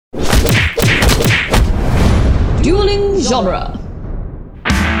genre.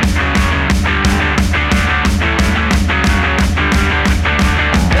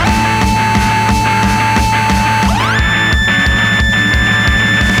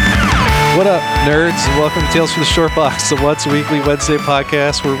 What up, nerds, and welcome to Tales from the Short Box, the once weekly Wednesday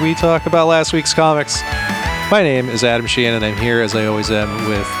podcast where we talk about last week's comics. My name is Adam Sheehan, and I'm here, as I always am,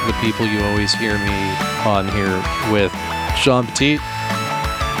 with the people you always hear me on here with. Sean Petit.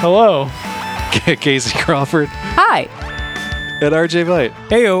 Hello. Casey Crawford. Hi. And RJ Vite.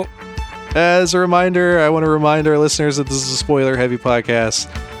 Heyo. As a reminder, I want to remind our listeners that this is a spoiler-heavy podcast.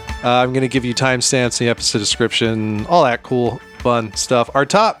 I'm going to give you timestamps in the episode description, all that cool, fun stuff. Our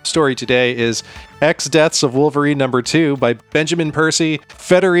top story today is X Deaths of Wolverine #2 by Benjamin Percy,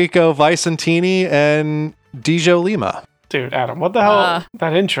 Federico Vicentini, and Dijo Lima. Dude, Adam, what the hell?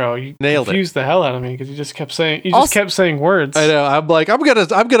 That intro, you nailed confused the hell out of me because you just kept saying words. I know. I'm like, I'm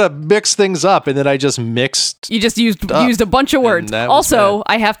gonna mix things up, and then I just mixed. You just used a bunch of words. Also,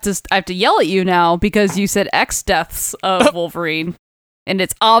 bad. I have to yell at you now because you said X Deaths of Wolverine, and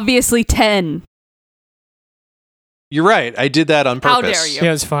it's obviously 10. You're right. I did that on purpose. How dare you?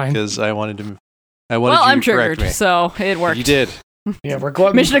 Yeah, it's fine. Because I wanted you I'm to correct triggered, me. so it worked. You did. Yeah, we're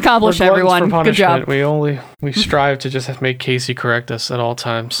gluttons. Mission accomplished, everyone. Good job. We strive to just make Casey correct us at all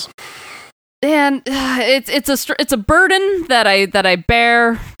times. And it's a burden that I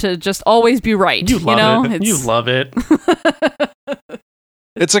bear to just always be right. You love it. You love it.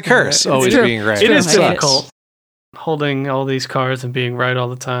 It's a curse, always true. being right. It is It difficult holding all these cards and being right all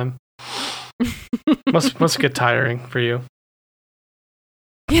the time. must get tiring for you.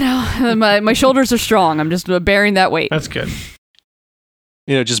 You know, my shoulders are strong. I'm just bearing that weight. That's good.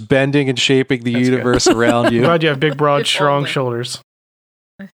 You know, just bending and shaping the That's universe around I'm you. glad you have big, broad, If strong only. shoulders.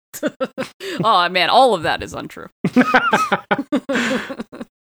 Oh man, all of that is untrue.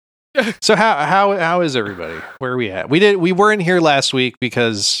 So how is everybody? Where are we at? We weren't here last week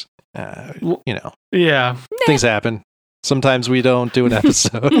because Yeah. things happen. Sometimes we don't do an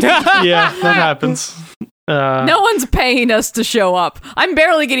episode. Yeah, that happens. No one's paying us to show up. I'm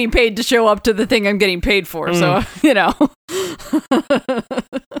barely getting paid to show up to the thing I'm getting paid for. So, you know.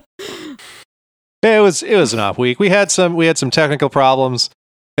 It was an off week. We had some technical problems,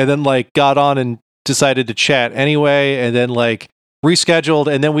 and then got on and decided to chat anyway, and then rescheduled,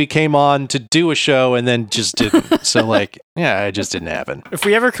 and then we came on to do a show, and then just didn't. So it just didn't happen. If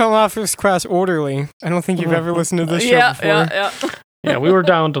we ever come off this class orderly, I don't think you've ever listened to this show before. Yeah. Yeah, we were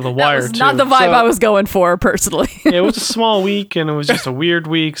down to the wire, That was too. not the vibe I was going for, personally. Yeah, it was a small week, and it was just a weird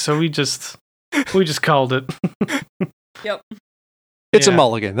week, so we just called it. Yep. It's a Yeah.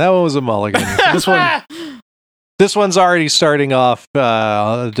 mulligan. That one was a mulligan. This one's already starting off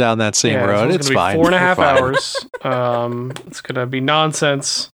down that same road. It's fine. 4.5 We're fine. hours. It's gonna be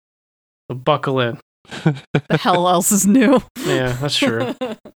nonsense. So buckle in. The hell else is new? Yeah, that's true.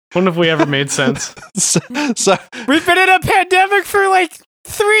 Wonder if we ever made sense. So We've been in a pandemic for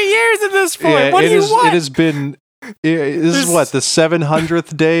 3 years at this point. yeah, What do you want? It has been. This is what, the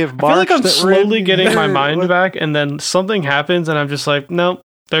 700th day of I feel March. like I'm that we're in? slowly getting my mind back, and then something happens, and I'm just like, nope.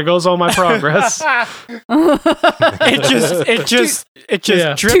 There goes all my progress. It just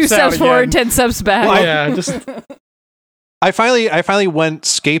Yeah. drips 2 out steps forward, again. 10 steps back. Yeah, just I finally went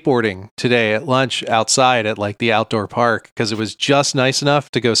skateboarding today at lunch outside at the outdoor park because it was just nice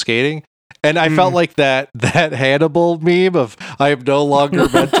enough to go skating. And I felt like that Hannibal meme of I am no longer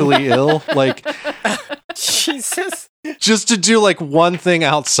mentally ill. Jesus. Just to do one thing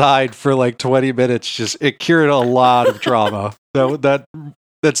outside for 20 minutes, it cured a lot of trauma.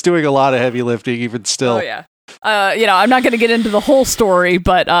 That's doing a lot of heavy lifting even still. Oh, yeah. I'm not going to get into the whole story,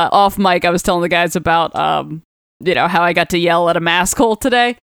 but off mic, I was telling the guys about, how I got to yell at a mask hole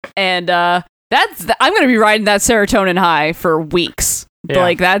today. And I'm going to be riding that serotonin high for weeks. Yeah.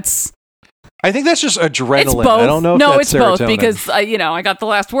 I think that's just adrenaline. It's both. I don't know if no, that's it's both serotonin. because I got the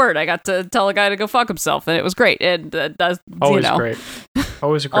last word. I got to tell a guy to go fuck himself, and it was great. And that's always great.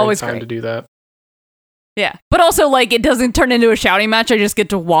 Always a great Always time great. to do that. Yeah, but also it doesn't turn into a shouting match. I just get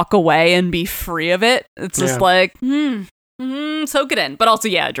to walk away and be free of it. It's just soak it in. But also,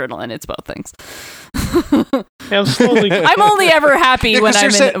 yeah, adrenaline. It's both things. Yeah, I'm slowly. I'm only ever happy when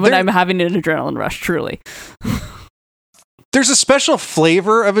 'cause when I'm having an adrenaline rush. Truly. There's a special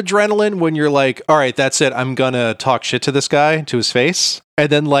flavor of adrenaline when you're all right, that's it. I'm going to talk shit to this guy to his face. And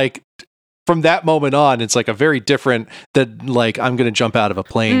then from that moment on, it's a very different I'm going to jump out of a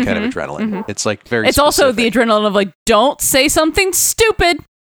plane kind of adrenaline. Mhm. It's very It's also the specific. adrenaline of don't say something stupid.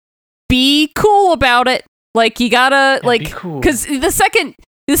 Be cool about it. You gotta be cool. because the second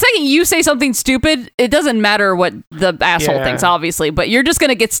you say something stupid, it doesn't matter what the asshole Yeah. thinks, obviously, but you're just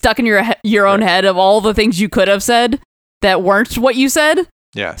gonna get stuck in your own head of all the things you could have said. that weren't what you said.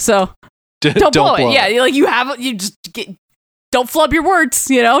 Yeah. So don't blow it. Yeah, you just don't flub your words.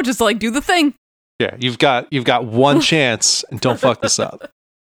 Just like do the thing. Yeah, you've got one chance, and don't fuck this up.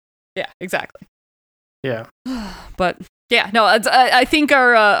 Yeah, exactly. Yeah. But yeah, no, I think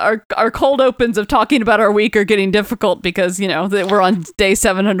our cold opens of talking about our week are getting difficult because we're on day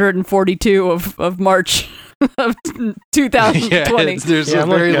 742 of March of 2020. Yeah, there's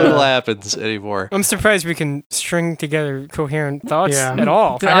very little happens anymore. I'm surprised we can string together coherent thoughts at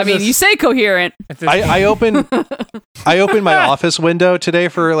all. I mean, you say coherent. I opened my office window today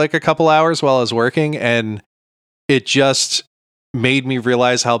for like a couple hours while I was working, and it just made me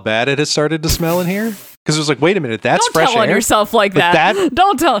realize how bad it has started to smell in here. Because it was like, wait a minute, that's Don't fresh air. Don't tell on yourself like that.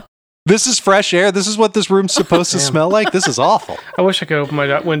 Don't tell. This is fresh air. This is what this room's supposed to smell like. This is awful. I wish I could open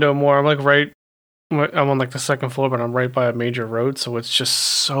my window more. I'm on like the second floor, but I'm right by a major road, so it's just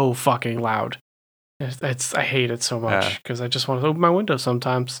so fucking loud. I hate it so much because I just want to open my window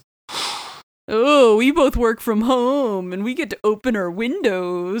sometimes. Oh, we both work from home and we get to open our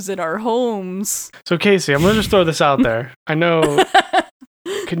windows in our homes. So Casey, I'm going to just throw this out there. I know.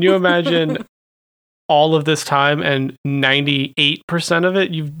 Can you imagine all of this time and 98% of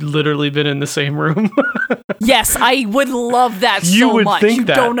it, you've literally been in the same room? Yes, I would love that you so would much. Think you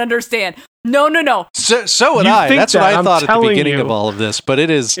that. don't understand. No. So would I. That's what I thought at the beginning of all of this, but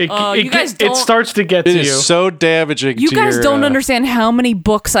it is. It starts to get to you. It is so damaging to you guys your, don't understand how many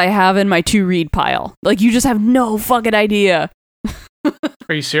books I have in my to-read pile. Like, you just have no fucking idea.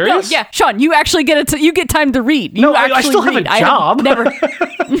 Are you serious? No, yeah, Sean, you actually get you get time to read. You I still read. have a job. Never.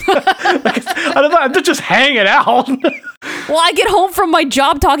 I don't know. I'm just hanging out. Well, I get home from my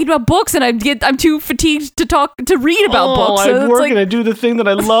job talking about books, and I'm too fatigued to read about books. So I work and I do the thing that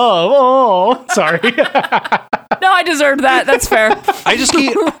I love. Oh, sorry. No, I deserved that. That's fair. I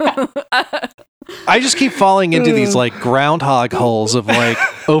just keep falling into these like groundhog holes of like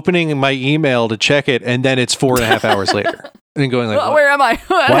opening my email to check it, and then it's 4.5 hours later. And going like, where am I?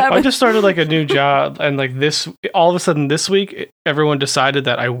 What happened? I just started like a new job, and like all of a sudden this week, everyone decided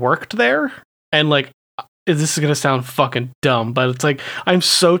that I worked there, and like, this is gonna sound fucking dumb, but it's like I'm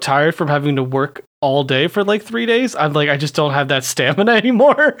so tired from having to work all day for like 3 days. I'm like, I just don't have that stamina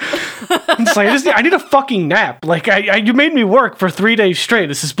anymore. It's like I need a fucking nap. Like you made me work for 3 days straight.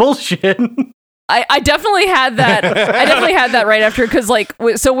 This is bullshit. I definitely had that. I definitely had that right after, because like,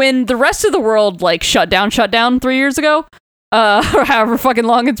 so when the rest of the world like shut down 3 years ago, or however fucking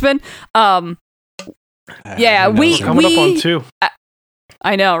long it's been. Yeah, we coming up on 2.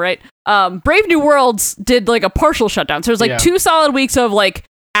 I know, right? Brave New Worlds did like a partial shutdown, so there's like 2 solid weeks of like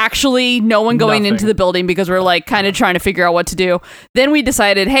actually no one going into the building because we're like kind of trying to figure out what to do. Then we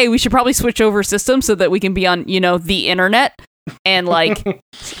decided, hey, we should probably switch over systems so that we can be on the internet and like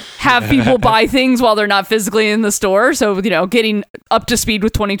have people buy things while they're not physically in the store. So getting up to speed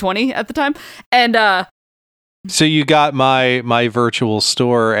with 2020 at the time, and so you got my virtual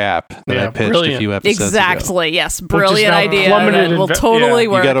store app that I pitched a few episodes exactly ago. Yes, brilliant idea. That will totally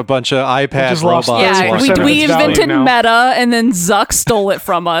work. You got a bunch of iPad robots. Yeah, we invented Meta, and then Zuck stole it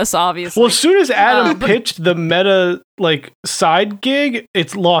from us, obviously. Well, as soon as Adam pitched the Meta like side gig,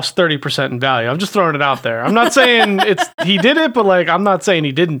 it's lost 30% in value. I'm just throwing it out there. I'm not saying he did it, but like I'm not saying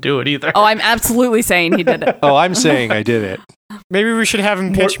he didn't do it either. Oh, I'm absolutely saying he did it. Oh, I'm saying I did it. Maybe we should have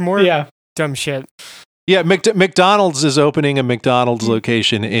him pitch more dumb shit. Yeah, McDonald's is opening a McDonald's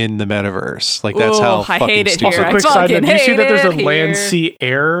location in the metaverse. Like that's how I fucking hate it stupid. here. Also, quick side note: do you see that there's a here. land, sea,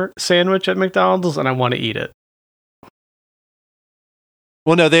 air sandwich at McDonald's, and I want to eat it.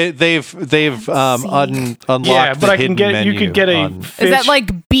 Well, no, they've unlocked. Yeah, but the I can get. menu You could get a. Fish. Is that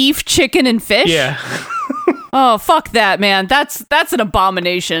like beef, chicken, and fish? Yeah. Oh fuck that, man! That's an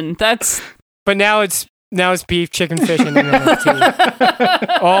abomination. But now it's beef, chicken, fish, and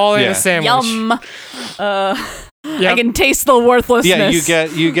NFT. All in a sandwich. Yum. I can taste the worthlessness. Yeah,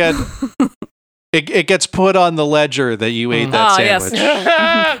 you get. It gets put on the ledger that you ate that sandwich.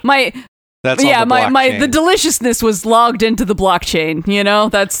 Yes. That's the deliciousness was logged into the blockchain.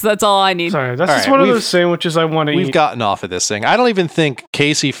 That's all I need. Sorry, that's just one of those sandwiches I want to eat. We've gotten off of this thing. I don't even think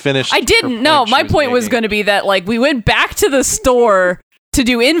Casey finished. I didn't. No, my point was going to be that like we went back to the store to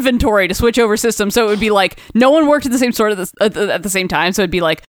do inventory to switch over systems, so it would be like no one worked at the same store at the same time. So it'd be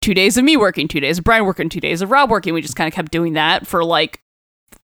like 2 days of me working, 2 days of Brian working, 2 days of Rob working. We just kind of kept doing that for like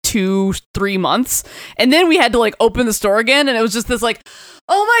 2-3 months, and then we had to like open the store again, and it was just this like,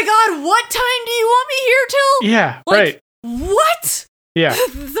 oh my god, what time do you want me here till? Yeah, like, right. What? Yeah,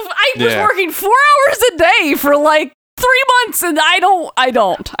 I was working 4 hours a day for like 3 months, and I don't.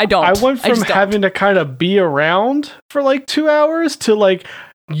 I went from having to kind of be around for like 2 hours to like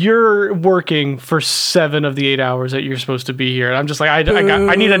you're working for 7 of the 8 hours that you're supposed to be here. And I'm just like,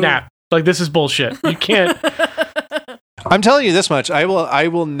 I need a nap. Like, this is bullshit. You can't. I'm telling you this much. I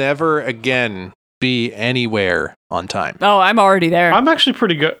will never again be anywhere on time. Oh, I'm already there. I'm actually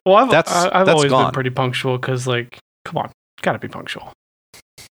pretty good. Well, I've That's always gone. been pretty punctual because, like, come on, gotta be punctual.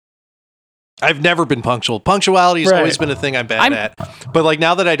 I've never been punctual. Punctuality has Right. always been a thing I'm bad at. But like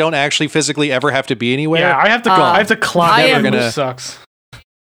now that I don't actually physically ever have to be anywhere, Yeah, I have to go. I have to clock I in, am- which sucks.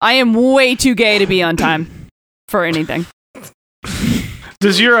 I am way too gay to be on time for anything.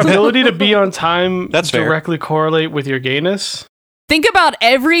 Does your ability to be on time That's fair. directly correlate with your gayness? Think about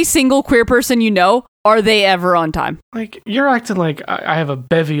every single queer person you know. Are they ever on time? Like, you're acting like I have a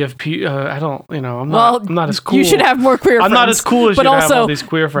bevy of I don't, I'm Well, not as cool. You should have more queer friends. I'm not as cool as but you to have also, all these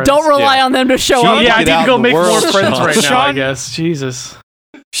queer friends. Don't rely on them to show up. Yeah, I Get need out to go in the make more world, friends Sean. right now, I Sean- guess. Jesus.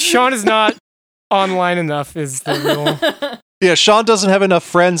 Sean is not online enough is the rule. yeah, Sean doesn't have enough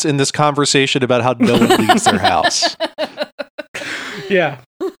friends in this conversation about how no one leaves their house. Yeah.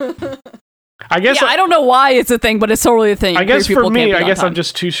 I guess Yeah, I don't know why it's a thing, but it's totally a thing. I guess Queer for people can't me, be I on guess time. I'm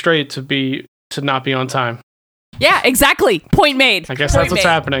just too straight to not be on time. Yeah, exactly. Point made. I guess Point that's what's made.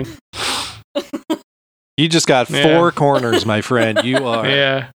 happening. You just got Yeah. 4 corners, my friend. You are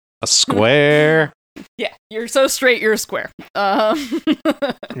Yeah. a square. Yeah, you're so straight, you're a square.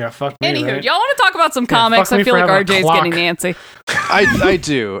 Yeah, fuck me, Anywho, right? y'all want to talk about some Yeah, comics? fuck me I feel for like having a RJ's clock. getting antsy.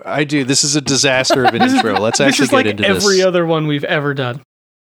 I do. This is a disaster of an intro. Let's This actually is like get into every this. other one we've ever done.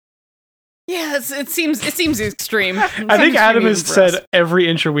 Yeah, it seems extreme. I think Adam has said every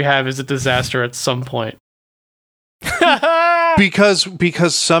intro we have is a disaster at some point.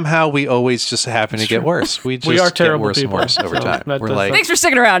 Because somehow we always just happen to It's get true. worse. We just We are get terrible worse people. and worse over So time. that We're does like suck. Thanks for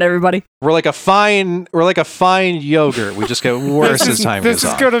sticking around, everybody. we're like a fine yogurt. We just get worse as time This goes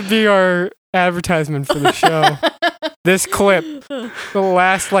is on. going to be our advertisement for the show. This clip, the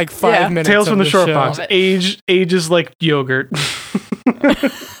last like 5 Yeah. minutes. Tales of from the Short show. Box. Age is like yogurt.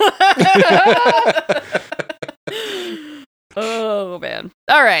 Oh man.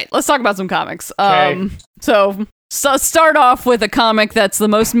 All right, let's talk about some comics. Okay. So start off with a comic that's the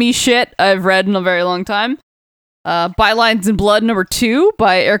most me shit I've read in a very long time. Bylines in Blood #2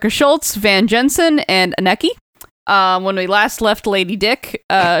 by Erica Schultz, Van Jensen, and Aneki. When we last left Lady Dick,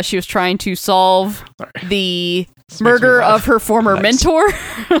 she was trying to solve Sorry. the This makes me murder laugh. of her former Nice. mentor.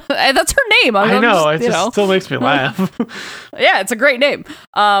 That's her name. I know. It you just know. still makes me laugh. Yeah, it's a great name.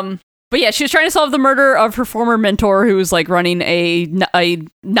 But yeah, she was trying to solve the murder of her former mentor, who was like running a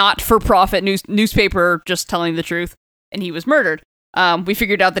not-for-profit newspaper, just telling the truth, and he was murdered. We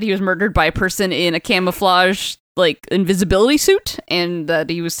figured out that he was murdered by a person in a camouflage like invisibility suit, and that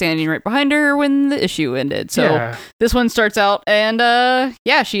he was standing right behind her when the issue ended. So Yeah. this one starts out, and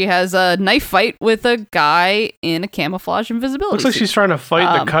she has a knife fight with a guy in a camouflage invisibility Looks like suit. she's trying to fight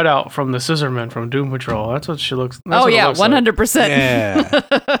the Um, cutout from the Scissorman from Doom Patrol. That's what she looks. That's Oh what it yeah, looks like. 100%. Yeah.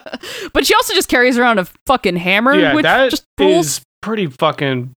 But she also just carries around a fucking hammer, Yeah, which that just rules. is pretty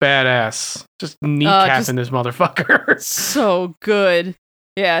fucking badass. Just kneecapping this motherfucker. So good.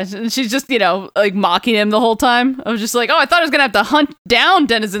 Yeah, and she's just, like mocking him the whole time. I was just like, oh, I thought I was gonna have to hunt down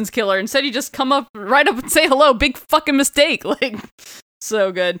Denizen's killer. Instead, you just come right up and say hello. Big fucking mistake. Like,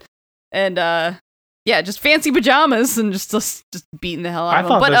 so good. And just fancy pajamas and just beating the hell out I of him.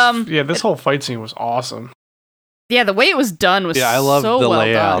 thought But this whole fight scene was awesome. yeah, the way it was done was Yeah, I love so the well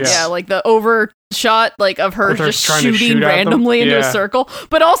layouts. done. Yeah, like the overshot like of her With her just trying to shooting shoot at them. randomly into a Yeah. circle,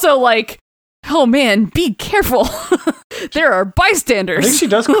 but also like, oh man, be careful. There are I bystanders. think she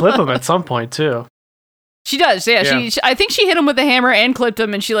does clip him at some point too. She does, yeah. Yeah. She I think she hit him with a hammer and clipped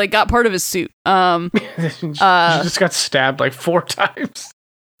him, and she like got part of his suit. She just got stabbed like 4 times.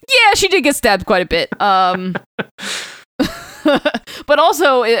 Yeah, she did get stabbed quite a bit. But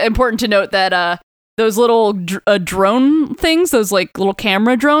also important to note that those little drone things, those like little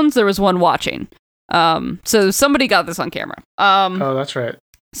camera drones, there was one watching. So somebody got this on camera. Oh, that's right.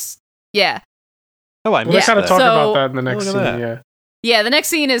 Yeah. Oh, I We're missed kind of that. talking So- about that in the next Look scene. at that. Yeah. Yeah, the next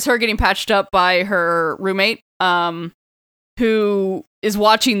scene is her getting patched up by her roommate, who is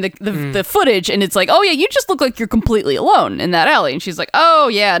watching the footage, and it's like, oh yeah, you just look like you're completely alone in that alley. And she's like, oh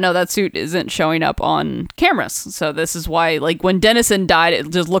yeah, no, that suit isn't showing up on cameras. So this is why, like, when Dennison died, it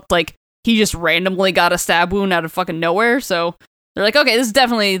just looked like he just randomly got a stab wound out of fucking nowhere. So they're like, okay, this is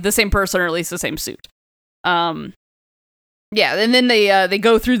definitely the same person, or at least the same suit. Yeah, and then they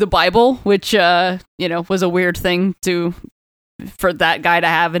go through the Bible, which was a weird thing for that guy to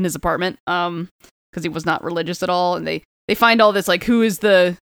have in his apartment, because he was not religious at all. And they find all this, like, who is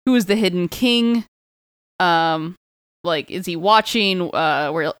the hidden king, Like, is he watching?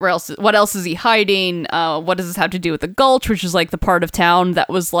 Where else? What else is he hiding? What does this have to do with the Gulch, which is like the part of town that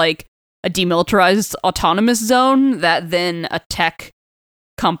was like a demilitarized autonomous zone that then a tech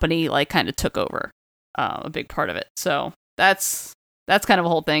company like kind of took over a big part of it. So that's kind of a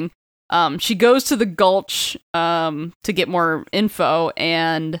whole thing. She goes to the Gulch to get more info,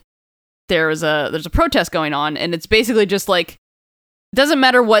 and there's a protest going on, and it's basically just like, doesn't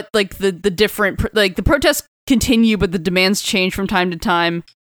matter what like the different like the protests continue, but the demands change from time to time.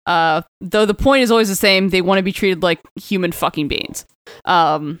 Though the point is always the same, they want to be treated like human fucking beings.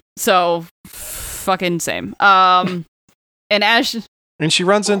 So fucking same. And as and she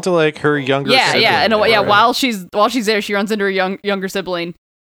runs into like her younger sibling. Right? While she's there, she runs into her younger sibling,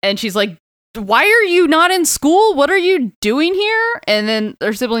 and she's like, "Why are you not in school? What are you doing here?" And then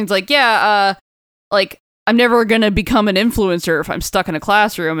her sibling's like, "Yeah, like I'm never gonna become an influencer if I'm stuck in a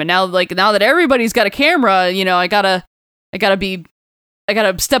classroom. And now that everybody's got a camera, you know, I gotta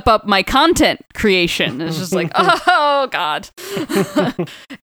step up my content creation." And it's just like, oh god.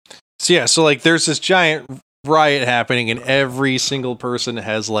 So like there's this giant riot happening, and every single person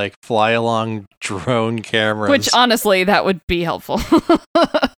has like fly along drone cameras. Which honestly, that would be helpful.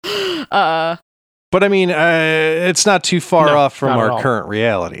 But I mean, it's not too far off from our current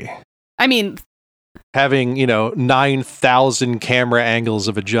reality. I mean, having 9,000 camera angles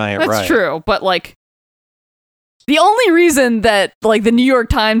of a giant riot. That's true, but like the only reason that like the New York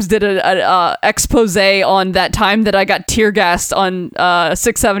Times did a expose on that time that I got tear gassed on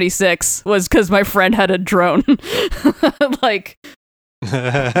 676 was because my friend had a drone. Like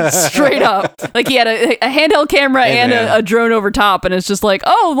straight up, like he had a handheld camera and a drone over top, and it's just like,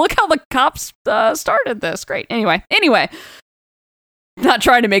 oh, look how the cops started this. Great. Anyway. Not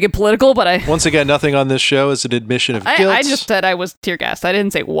trying to make it political, but once again, nothing on this show is an admission of guilt. I just said I was tear gassed. I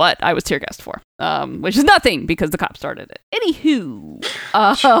didn't say what I was tear gassed for, which is nothing because the cops started it. Anywho,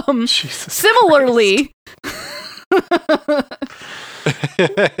 similarly,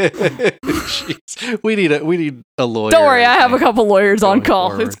 Jeez. We need a lawyer. Don't worry, I have a couple lawyers on call.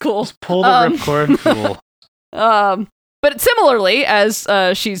 Forward. It's cool. Just pull the ripcord. Cool. But similarly, as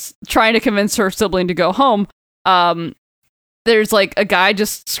she's trying to convince her sibling to go home, there's like a guy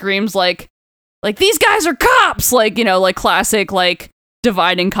just screams like these guys are cops, like, you know, like classic like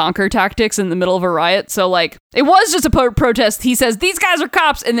divide and conquer tactics in the middle of a riot. So like it was just a protest. He says these guys are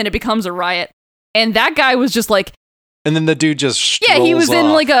cops, and then it becomes a riot. And that guy was just like, and then the dude just he was off. in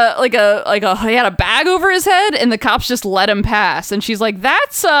like a he had a bag over his head, and the cops just let him pass. And she's like,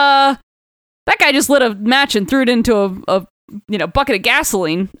 that's that guy just lit a match and threw it into a bucket of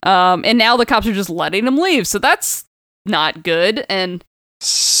gasoline. And now the cops are just letting him leave. So that's not good. And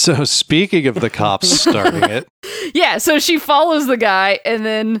so speaking of the cops starting it, yeah, so she follows the guy, and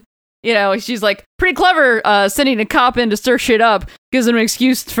then she's like, pretty clever sending a cop in to stir shit up, gives him an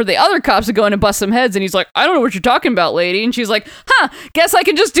excuse for the other cops to go in and bust some heads. And he's like, I don't know what you're talking about, lady. And she's like, guess I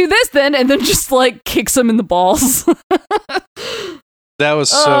can just do this then, and then just like kicks him in the balls. That was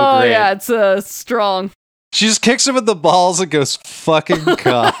so great. Yeah, it's strong. She just kicks him in the balls and goes, fucking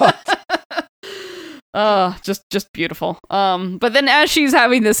cop. Just beautiful. But then as she's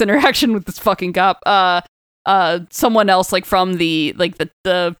having this interaction with this fucking cop, someone else like from the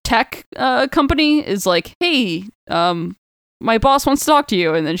tech company is like, hey, my boss wants to talk to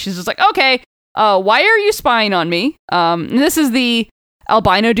you. And then she's just like, okay, why are you spying on me? And this is the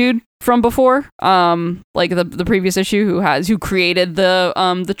albino dude from before, like the previous issue who created the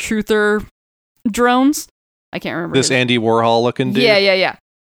truther drones. I can't remember this Andy Warhol looking dude. Yeah.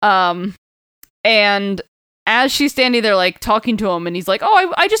 And as she's standing there, like, talking to him, and he's like,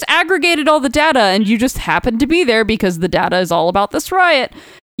 oh, I just aggregated all the data, and you just happened to be there because the data is all about this riot.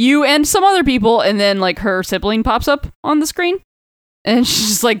 You and some other people, and then, like, her sibling pops up on the screen, and she's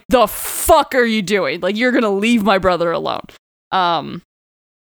just like, the fuck are you doing? Like, you're gonna leave my brother alone.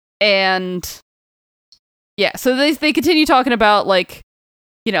 And, yeah, so they continue talking about, like,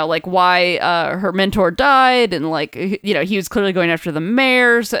 like why her mentor died, and, like, he was clearly going after the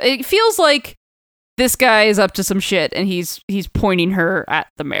mayor, so it feels like this guy is up to some shit, and he's pointing her at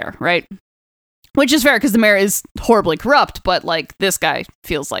the mayor, right? Which is fair, because the mayor is horribly corrupt, but, like, this guy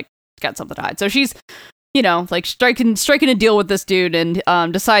feels like he's got something to hide. So she's, like, striking a deal with this dude, and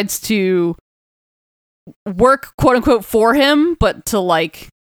decides to work, quote unquote, for him, but to, like,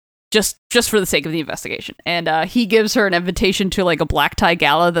 just for the sake of the investigation. And he gives her an invitation to, like, a black tie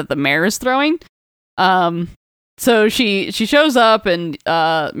gala that the mayor is throwing. So she shows up, and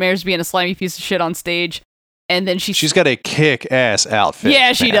Mayor's being a slimy piece of shit on stage, and then she's got a kick-ass outfit.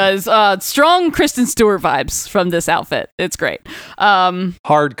 Yeah, she does. Strong Kristen Stewart vibes from this outfit. It's great.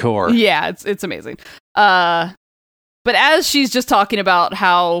 Hardcore. Yeah, it's amazing. But as she's just talking about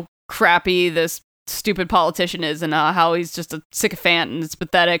how crappy this stupid politician is and how he's just a sycophant and it's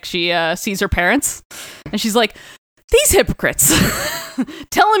pathetic, she sees her parents and she's like, these hypocrites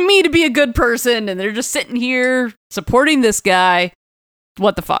telling me to be a good person and they're just sitting here supporting this guy.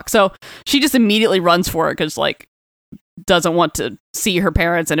 What the fuck? So she just immediately runs for it because, like, doesn't want to see her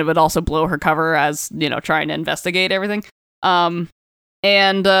parents and it would also blow her cover as, you know, trying to investigate everything. And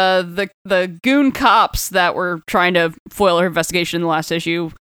the goon cops that were trying to foil her investigation in the last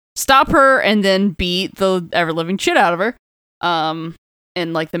issue stop her and then beat the ever-living shit out of her.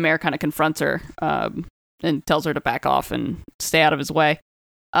 And, like, the mayor kind of confronts her and tells her to back off and stay out of his way.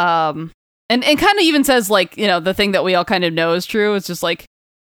 And kind of even says, like, you know, the thing that we all kind of know is true. It's just like,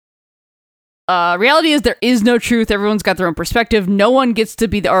 reality is there is no truth. Everyone's got their own perspective. No one gets to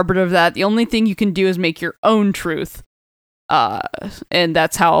be the arbiter of that. The only thing you can do is make your own truth. And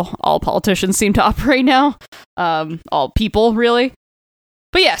that's how all politicians seem to operate now. All people, really.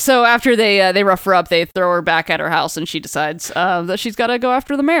 But yeah, so after they rough her up, they throw her back at her house, and she decides that she's got to go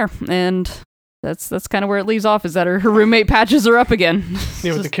after the mayor. And that's kind of where it leaves off, is that her roommate patches her up again.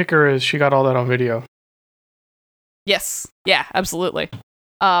 Yeah, but the kicker is she got all that on video. Yes. Yeah, absolutely.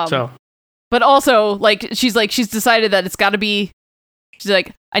 But also, like, she's decided that it's got to be. She's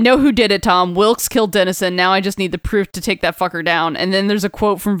like, I know who did it, Tom. Wilkes killed Dennison. Now I just need the proof to take that fucker down. And then there's a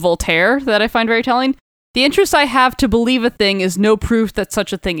quote from Voltaire that I find very telling. The interest I have to believe a thing is no proof that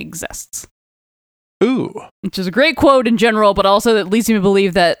such a thing exists. Ooh. Which is a great quote in general, but also that leads me to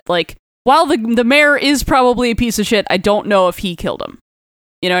believe that, like, while the mayor is probably a piece of shit, I don't know if he killed him.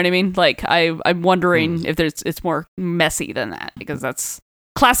 You know what I mean? Like, I'm wondering if it's more messy than that, because that's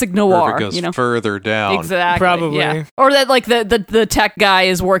classic noir. Or if it goes, you know, further down. Exactly. Probably. Yeah. Or that, like, the tech guy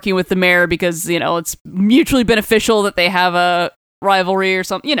is working with the mayor because, you know, it's mutually beneficial that they have a rivalry or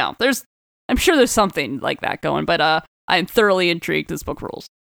something. You know, I'm sure there's something like that going, but I'm thoroughly intrigued. This book rules.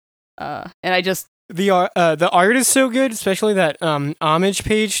 And I just. The art is so good, especially that homage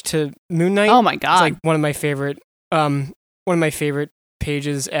page to Moon Knight. Oh my god! It's like one of my favorite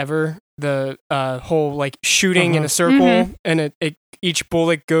pages ever. The whole, like, shooting in a circle, and each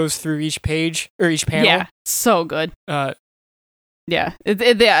bullet goes through each page or each panel. Yeah, so good. Yeah,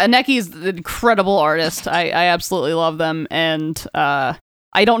 Aneki's an incredible artist. I absolutely love them, and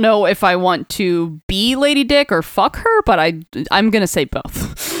I don't know if I want to be Lady Dick or fuck her, but I'm gonna say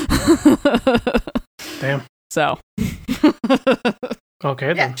both. Damn. So. Okay,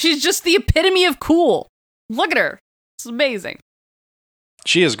 then. Yeah, she's just the epitome of cool. Look at her. It's amazing.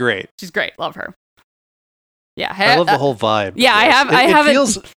 She is great. She's great. Love her. Yeah, I love the whole vibe. Yeah, I haven't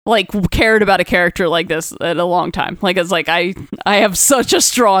feels... like cared about a character like this in a long time. Like, it's like I have such a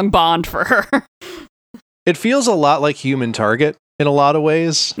strong bond for her. It feels a lot like Human Target in a lot of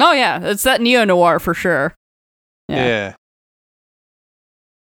ways. Oh yeah, it's that neo-noir for sure. Yeah.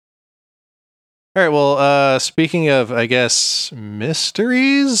 All right, well, speaking of, I guess,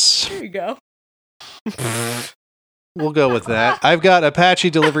 mysteries. There you go. We'll go with that. I've got Apache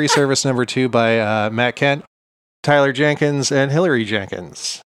Delivery Service number 2 by Matt Kent, Tyler Jenkins, and Hillary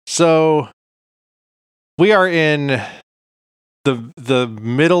Jenkins. So we are in the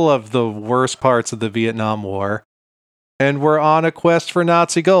middle of the worst parts of the Vietnam War, and we're on a quest for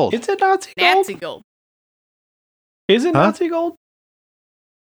Nazi gold. Is it Nazi gold? Nazi gold. Is it Nazi gold?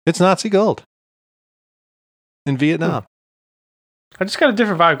 It's Nazi gold in Vietnam. I just got a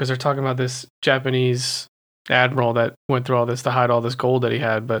different vibe because they're talking about this Japanese admiral that went through all this to hide all this gold that he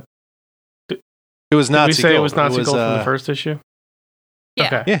had, but it was Nazi gold. Did we say it was Nazi gold from the first issue? Yeah.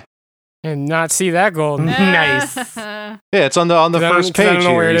 Okay. Yeah. And not see that gold. Nice. Yeah, it's on the first page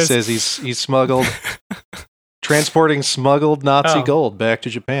here. He says he's smuggled, transporting smuggled Nazi gold back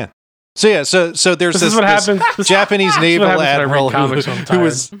to Japan. So yeah, so there's this Japanese naval admiral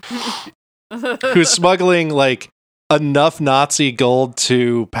who's smuggling, like, enough Nazi gold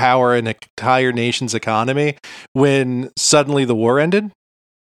to power an entire nation's economy when suddenly the war ended.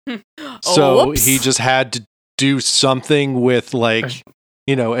 So he just had to do something with, like,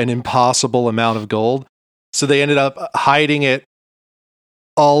 you know, an impossible amount of gold. So they ended up hiding it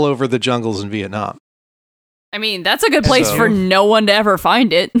all over the jungles in Vietnam. I mean, that's a good place for no one to ever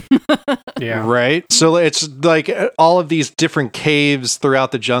find it. Yeah. Right? So it's like all of these different caves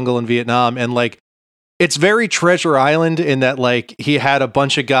throughout the jungle in Vietnam, and, like, it's very Treasure Island in that, like, he had a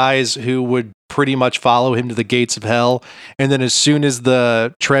bunch of guys who would pretty much follow him to the gates of hell, and then as soon as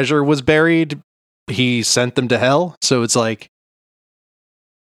the treasure was buried, he sent them to hell. So it's like,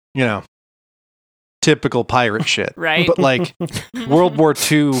 you know, typical pirate shit. Right. But, like, World War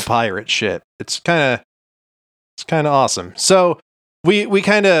II pirate shit. It's kind of awesome. So we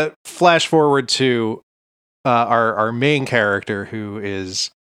kind of flash forward to our main character, who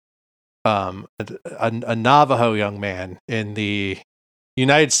is a Navajo young man in the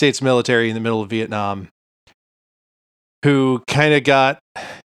United States military in the middle of Vietnam, who kind of got,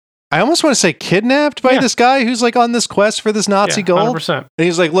 I almost want to say, kidnapped by this guy who's like on this quest for this Nazi gold. 100%. And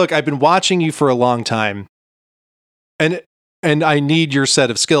he's like, look, I've been watching you for a long time, and I need your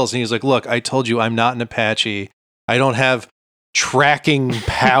set of skills. And he's like, look, I told you I'm not an Apache. I don't have tracking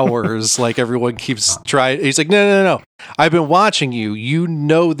powers like everyone keeps trying. He's like, no. I've been watching you. You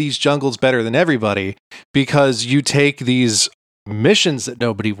know these jungles better than everybody because you take these missions that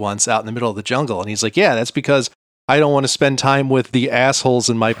nobody wants out in the middle of the jungle. And he's like, yeah, that's because I don't want to spend time with the assholes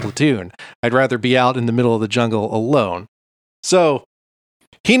in my platoon. I'd rather be out in the middle of the jungle alone. So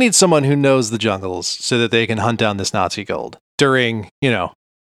he needs someone who knows the jungles so that they can hunt down this Nazi gold during,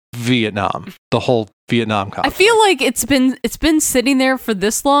 Vietnam, the whole Vietnam conflict. I feel like it's been sitting there for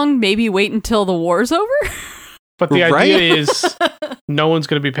this long. Maybe wait until the war's over. But the idea is no one's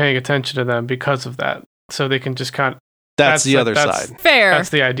going to be paying attention to them because of that. So they can just kind of... That's the other side. Fair. That's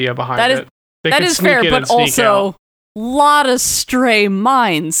the idea behind it. That is fair, but also a lot of stray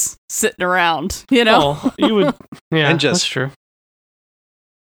minds sitting around, Oh, you would... Yeah, and that's true.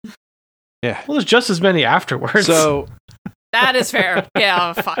 Yeah. Well, there's just as many afterwards. So... That is fair.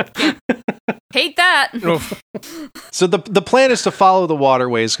 Yeah, fuck. Yeah. Hate that. So the plan is to follow the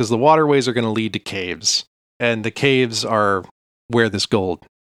waterways because the waterways are going to lead to caves. And the caves are where this gold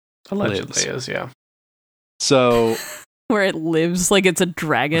allegedly lives. Is, yeah. So... Where it lives like it's a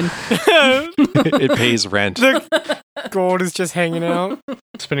dragon. It pays rent. The gold is just hanging out.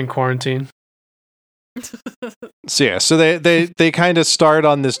 It's been in quarantine. So they kind of start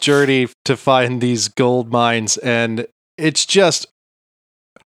on this journey to find these gold mines, and it's just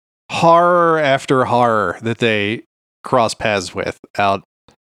horror after horror that they cross paths with out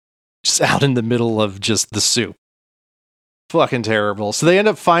in the middle of just the soup. Fucking terrible. So they end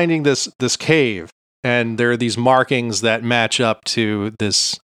up finding this cave, and there are these markings that match up to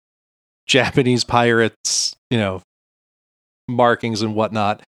this Japanese pirates, markings and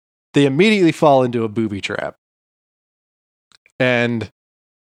whatnot. They immediately fall into a booby trap. And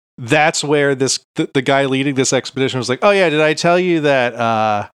that's where the guy leading this expedition was like, oh yeah, did I tell you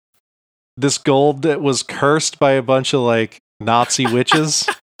that this gold that was cursed by a bunch of like Nazi witches?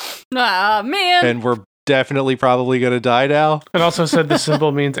 Man. And we're definitely probably going to die now. And also said the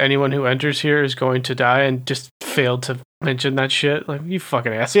symbol means anyone who enters here is going to die, and just failed to mention that shit. Like, you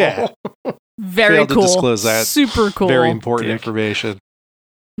fucking asshole. Yeah. Very failed cool. to disclose that. Super cool. Very important information.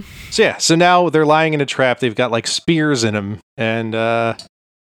 So now they're lying in a trap. They've got like spears in them, and that's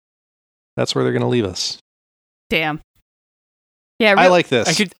where they're going to leave us. Damn. Yeah, I like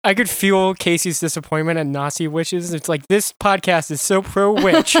this. I could feel Casey's disappointment at Nazi witches. It's like, this podcast is so pro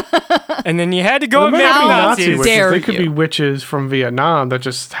witch, and then you had to go and make Nazis. witches. Dare They could you. be witches from Vietnam that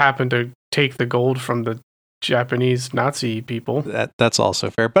just happened to take the gold from the Japanese Nazi people. That's also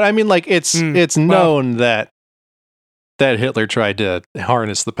fair. But I mean, like, it's known that Hitler tried to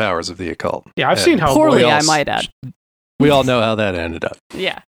harness the powers of the occult. Yeah, I've seen how poorly, I might add. We all know how that ended up.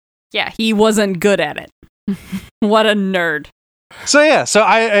 Yeah, he wasn't good at it. What a nerd. So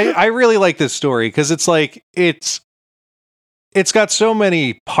I really like this story because it's like it's got so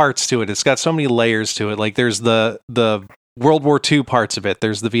many parts to it. It's got so many layers to it. Like, there's the World War II parts of it.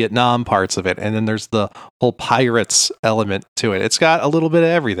 There's the Vietnam parts of it, and then there's the whole pirates element to it. It's got a little bit of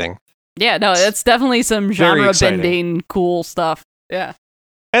everything. Yeah, no, it's definitely some genre bending cool stuff. Yeah.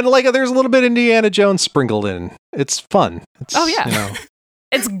 And like, there's a little bit of Indiana Jones sprinkled in. It's fun. Oh yeah.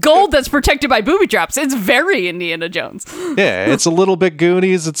 It's gold that's protected by booby traps. It's very Indiana Jones. Yeah, it's a little bit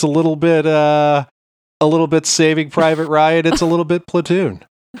Goonies. It's a little bit Saving Private Ryan. It's a little bit Platoon,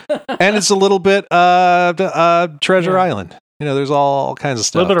 and it's a little bit Treasure Island. There's all kinds of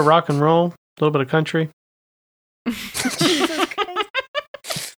stuff. A little bit of rock and roll, a little bit of country.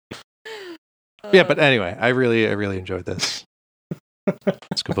 Yeah, but anyway, I really enjoyed this.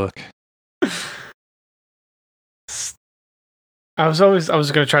 It's a good book. I was going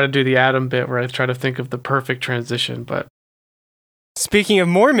to try to do the Adam bit where I try to think of the perfect transition, but speaking of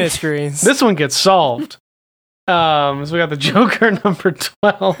more mysteries, this one gets solved. So we got the Joker number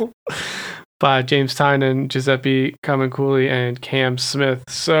 12 by James Tynion, Giuseppe Camunculi, and Cam Smith.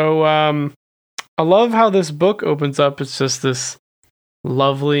 So I love how this book opens up. It's just this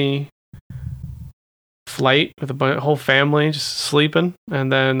lovely flight with a whole family just sleeping,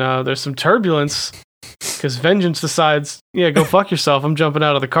 and then there's some turbulence because Vengeance decides, go fuck yourself. I'm jumping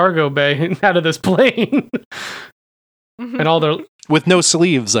out of the cargo bay and out of this plane. And all their with no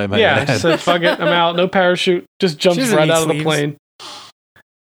sleeves, I might add. Said fuck it, I'm out. No parachute, just jumps right out of the plane.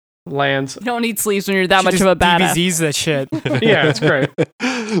 lands. You don't need sleeves when you're that She much just of a badass. DBZs that shit. Yeah, it's great.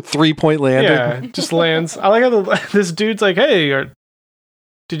 3-point landing. Yeah, just lands. I like how this dude's like, "Hey,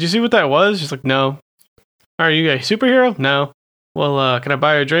 did you see what that was?" She's like, "No." Are you a superhero? No. Well, can I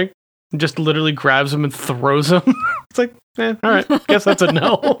buy you a drink? And just literally grabs him and throws him. It's like, all right, guess that's a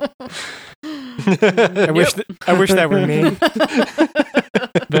no. I wish that were me.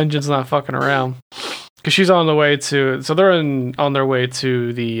 Vengeance not fucking around. Because she's on the way to, so they're on their way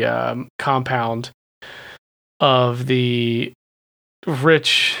to the compound of the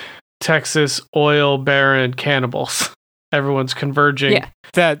rich Texas oil baron cannibals. Everyone's converging. Yeah.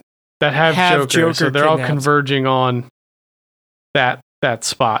 That Have Joker, so they're all kidnapped. converging on that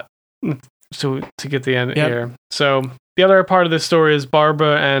spot to get the end Yep. here. So the other part of this story is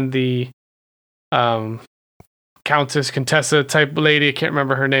Barbara and the Countess Contessa type lady. I can't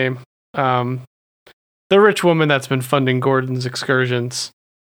remember her name. The rich woman that's been funding Gordon's excursions.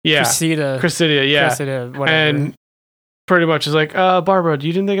 Yeah, Cressida. Yeah, Cressida, whatever. and pretty much is like, Barbara,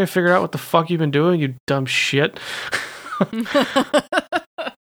 you didn't think I figured out what the fuck you've been doing, you dumb shit.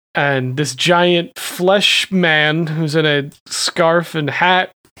 And this giant flesh man who's in a scarf and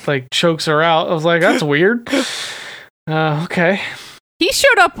hat like chokes her out. I was like, that's weird. Okay. He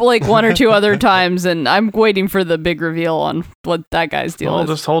showed up like one or two other times, and I'm waiting for the big reveal on what that guy's deal Well, is.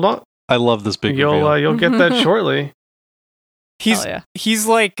 just hold on. I love this big reveal. You'll get that shortly. he's Hell yeah. he's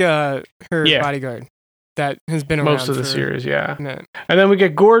like her Yeah. bodyguard that has been around Most of the for series, yeah. a minute. And then we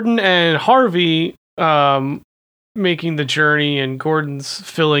get Gordon and Harvey making the journey, and Gordon's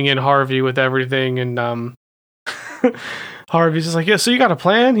filling in Harvey with everything. And Harvey's just like, yeah, so you got a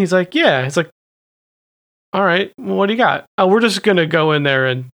plan? He's like, yeah. It's like, all right, well, what do you got? Oh, we're just going to go in there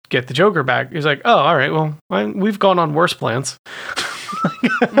and get the Joker back. He's like, oh, all right, well, we've gone on worse plans.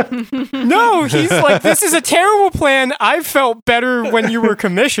 No, he's like, this is a terrible plan. I felt better when you were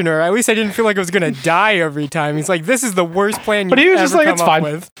commissioner. At least I didn't feel like I was gonna die every time. He's like, this is the worst plan But you've he was just ever like, come it's up fine.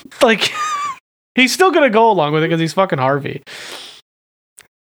 with. Like, he's still going to go along with it because he's fucking Harvey.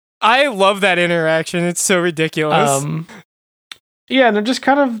 I love that interaction. It's so ridiculous. Yeah, and they're just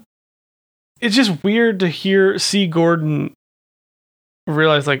kind of, it's just weird to see Gordon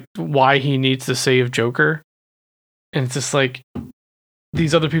realize like why he needs to save Joker. And it's just like,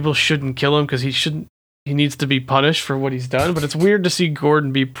 these other people shouldn't kill him because he needs to be punished for what he's done. But it's weird to see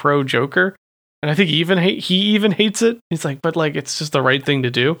Gordon be pro Joker. And I think he even hates it. He's like, but like, it's just the right thing to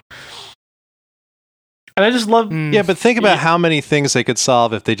do. And I just love, Yeah, but think about how many things they could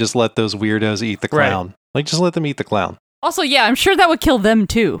solve if they just let those weirdos eat the clown. Like, just let them eat the clown. Also, yeah, I'm sure that would kill them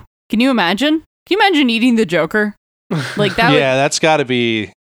too. Can you imagine? Can you imagine eating the Joker? Like that. Yeah, that's got to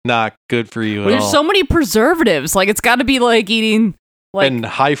be not good for you at There's all. so many preservatives. Like it's got to be like eating like And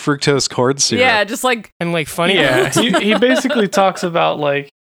high fructose corn syrup. yeah, just like And like funny. yeah, he basically talks about like,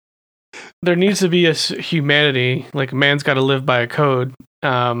 there needs to be a humanity, like man's got to live by a code.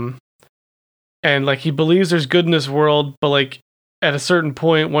 And like he believes there's good in this world, but like at a certain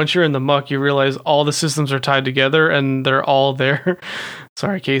point, once you're in the muck, you realize all the systems are tied together and they're all there.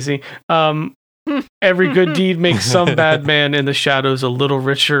 Sorry, Casey. Every good deed makes some bad man in the shadows a little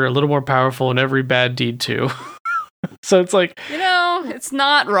richer, a little more powerful, and every bad deed too. So it's like, it's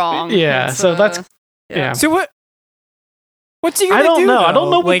not wrong. yeah. It's, So that's yeah. So what's he gonna I don't do? know. I don't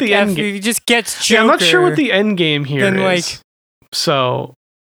though? know what like, the end after game. he just gets Joker. Yeah, I'm not sure what the end game here then, is. like- So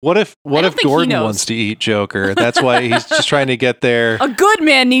What if don't think he Gordon knows. wants to eat Joker? That's why he's just trying to get there. a good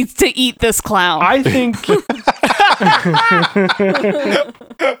man needs to eat this clown. I think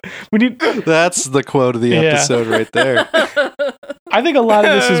we need. That's the quote of the Yeah. episode right there. I think a lot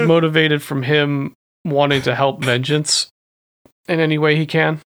of this is motivated from him wanting to help Vengeance in any way he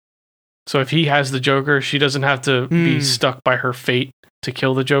can. So if he has the Joker, she doesn't have to be stuck by her fate to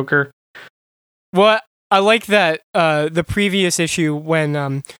kill the Joker. Well, I like that the previous issue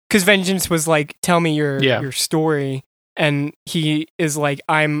when because Vengeance was like, tell me your story, and he is like,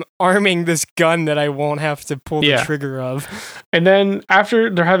 I'm arming this gun that I won't have to pull the trigger of. And then after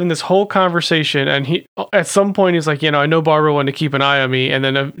they're having this whole conversation, and he at some point he's like, I know Barbara wanted to keep an eye on me, and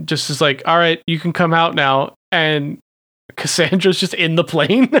then just is like, all right, you can come out now, and Cassandra's just in the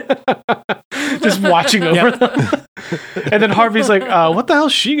plane, just watching over them. And then Harvey's like, what the hell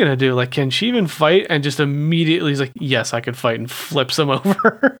is she gonna do? Like, can she even fight? And just immediately he's like, yes, I can fight, and flips him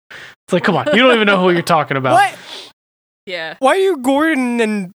over. It's like, come on, you don't even know who you're talking about. What? yeah. Why you Gordon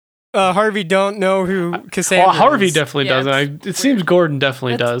and Harvey don't know who Cassandra Well, Harvey is? definitely Yeah, doesn't. It seems Gordon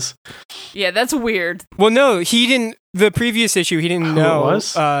definitely does. Yeah, that's weird. Well, no, he didn't. The previous issue, he didn't Who know.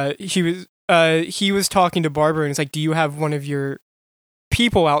 it was? He was talking to Barbara, and it's like, do you have one of your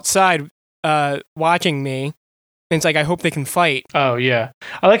people outside watching me? And it's like, I hope they can fight. Oh, yeah.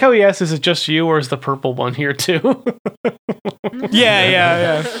 I like how he asks, is it just you or is the purple one here too?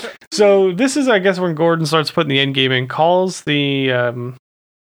 Yeah. So this is, I guess, when Gordon starts putting the end game in, calls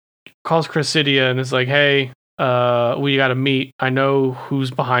Chrysidia and is like, hey, we got to meet. I know who's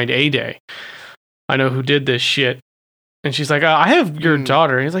behind A-Day. I know who did this shit. And she's like, I have your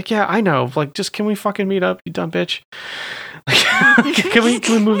daughter. And he's like, yeah, I know. Like, just can we fucking meet up, you dumb bitch? Like, can we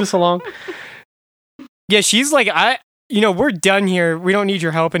move this along? Yeah, she's like, we're done here. We don't need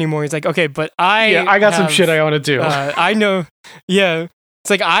your help anymore. He's like, okay, but I got some shit I want to do. I know. Yeah. It's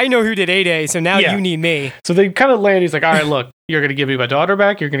like, I know who did A-Day, so now you need me. So they kind of land. He's like, all right, look, you're going to give me my daughter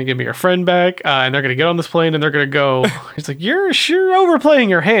back. You're going to give me your friend back. And they're going to get on this plane and they're going to go. He's like, you're sure overplaying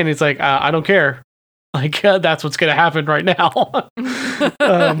your hand. He's like, I don't care. Like, that's what's going to happen right now.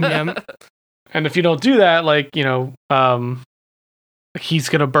 And if you don't do that, like, he's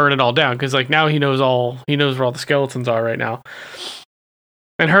going to burn it all down. Because, like, now he knows where all the skeletons are right now.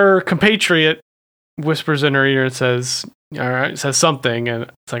 And her compatriot whispers in her ear and says, all right, says something. And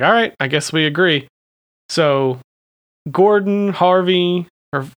it's like, all right, I guess we agree. So Gordon, Harvey,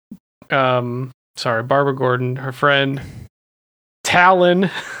 Barbara Gordon, her friend, Talon,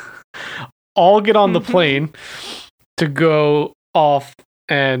 all get on the plane to go off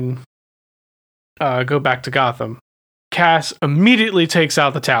and go back to Gotham. Cass immediately takes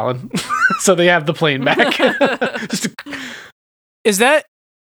out the Talon, so they have the plane back. Is that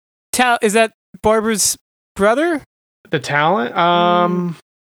Barbara's brother? The Talon?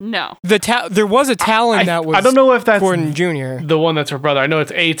 No. There was a Talon that was. I don't know if that's Gordon Jr. the one that's her brother. I know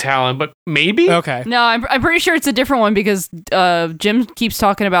it's a Talon, but maybe. Okay. No, I'm pretty sure it's a different one because Jim keeps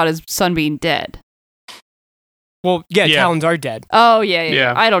talking about his son being dead. Well, yeah. Talons are dead. Oh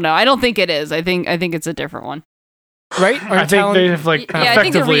yeah. I don't know. I don't think it is. I think it's a different one. Right? I think they have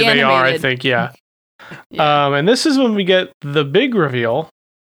effectively they are. I think yeah. And this is when we get the big reveal.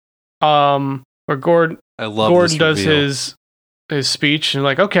 Where Gordon does his speech and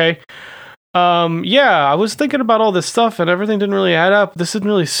like, okay, I was thinking about all this stuff and everything didn't really add up. This didn't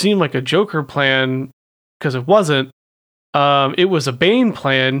really seem like a Joker plan because it wasn't. It was a Bane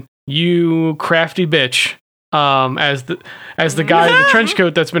plan. You crafty bitch. As the guy in the trench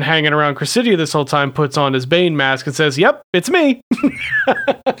coat that's been hanging around Chrysidia this whole time puts on his Bane mask and says, "Yep, it's me."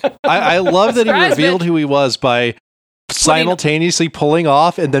 I love that he revealed who he was by simultaneously pulling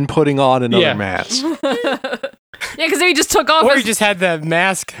off and then putting on another mask. Yeah, because he just took off. Or he just had that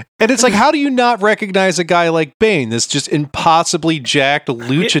mask. And it's like, how do you not recognize a guy like Bane, this just impossibly jacked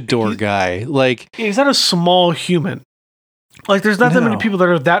luchador guy? Like, he's not a small human. Like, there's not that many people that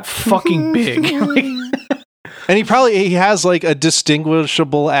are that fucking big. And he has like a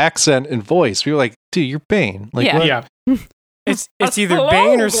distinguishable accent and voice. We were like, dude, you're Bane. Like, yeah. It's either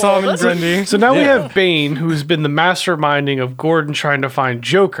Bane or Solomon Grundy. So now we have Bane, who's been the masterminding of Gordon trying to find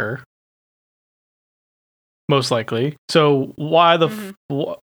Joker. Most likely. So why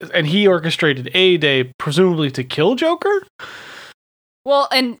and he orchestrated A-Day presumably to kill Joker? Well,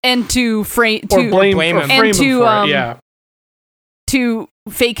 and to blame him. And to to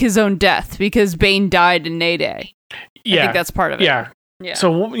fake his own death because Bane died in A-Day. Yeah. I think that's part of it. Yeah.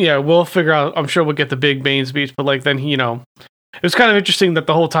 So we'll figure out. I'm sure we'll get the big Bane speech, but like then it was kind of interesting that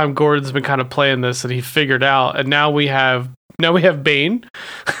the whole time Gordon's been kind of playing this and he figured out, and now we have Bane,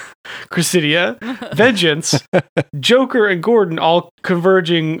 Chrysidia, Vengeance, Joker, and Gordon all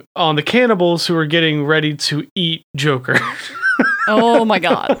converging on the cannibals who are getting ready to eat Joker. Oh my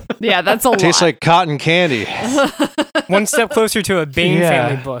god. Yeah, that's a lot. Tastes like cotton candy. One step closer to a Bane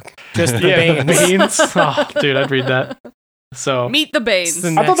family book. Just the Banes. Oh, dude, I'd read that. So Meet the Banes.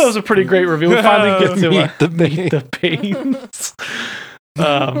 I thought that was a pretty great review. We finally get to Meet the Banes. We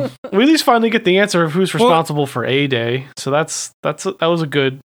at least finally get the answer of who's responsible for A-Day. So that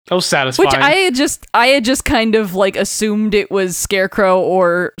was satisfying. Which I had just kind of like assumed it was Scarecrow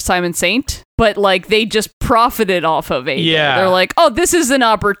or Simon Saint, but like they just profited off of A-Day. Yeah. They're like, oh, this is an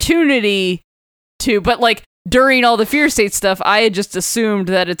opportunity to, but like during all the Fear State stuff, I had just assumed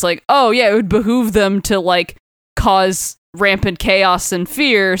that it's like, oh yeah, it would behoove them to like cause rampant chaos and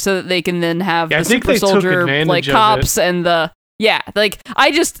fear so that they can then have the super soldier like cops and the like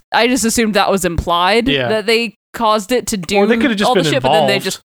I just assumed that was implied that they caused it to do or they could have just all been the shit, involved. but then they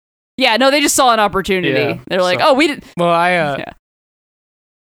just they just saw an opportunity. Yeah, they're like, oh, we did. Well,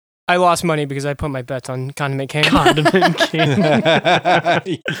 I lost money because I put my bets on Condiment King. Condiment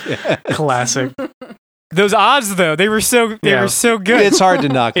King. Classic. Those odds, though, they were so good. It's hard to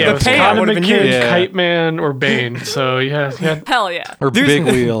knock Yeah, out. it was payout would have been huge. McKinnon, Kite Man, or Bane. So yeah. Hell yeah. Or Big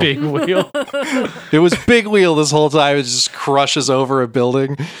Wheel. Big Wheel. It was Big Wheel this whole time. It just crushes over a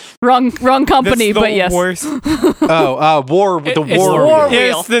building. Wrong company, That's the but yes. worst. War. It's War War Wheel.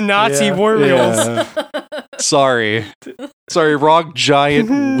 Wheel. It's the Nazi Yeah. war wheels. Yeah. Sorry, wrong giant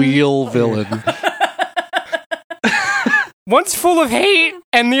wheel villain. One's full of hate,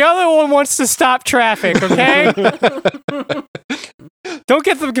 and the other one wants to stop traffic. Okay, don't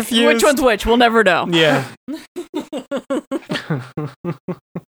get them confused. Which one's which? We'll never know. Yeah.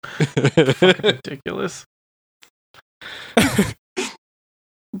 Fucking ridiculous.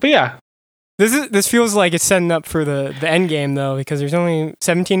 But yeah, This feels like it's setting up for the end game though, because there's only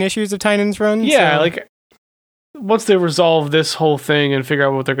 17 issues of Tynan's run. yeah, so- like once they resolve this whole thing and figure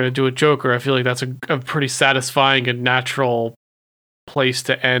out what they're going to do with Joker, I feel like that's a pretty satisfying and natural place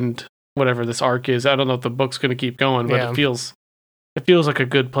to end whatever this arc is. I don't know if the book's going to keep going, but Yeah. it feels like a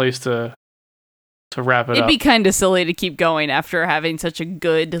good place to wrap it It'd up. be kind of silly to keep going after having such a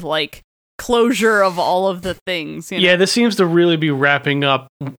good like closure of all of the things. You know? Yeah, this seems to really be wrapping up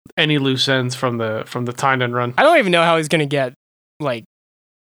any loose ends from the Tynan run. I don't even know how he's gonna get like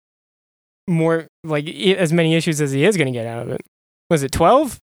more like as many issues as he is gonna get out of it. Was it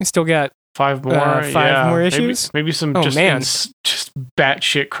 12? He still got 5 more, five more issues? Maybe some Oh, just man. just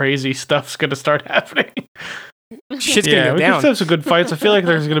batshit crazy stuff's gonna start happening. shit's Yeah, gonna we go can down. have some good fights. I feel like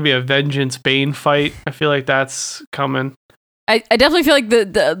there's gonna be a Vengeance Bane fight. I feel like that's coming. I definitely feel like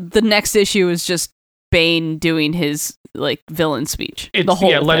the next issue is just Bane doing his like villain speech. It's the whole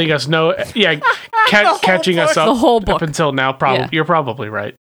letting thing. us know. Yeah, catching us up The whole book. up until now. Probably Yeah. you're probably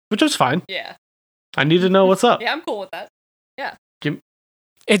right, which is fine. Yeah. I need to know what's up. Yeah, I'm cool with that.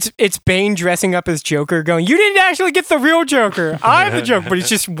 It's Bane dressing up as Joker, going, "You didn't actually get the real Joker. I'm the Joker," but he's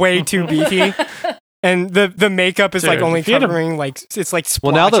just way too beefy, and the makeup is like Dude, only if you had a- covering like it's like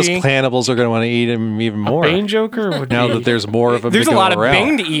splotchy. Well, now those cannibals are going to want to eat him even more. Bane Joker would Now be that there's more of them There's to a go lot of around.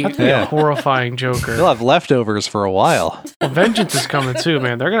 Bane to eat. that'd be Yeah. a horrifying Joker. They'll have leftovers for a while. Well, Vengeance is coming too,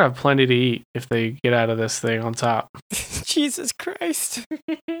 man. They're gonna have plenty to eat if they get out of this thing on top. Jesus Christ.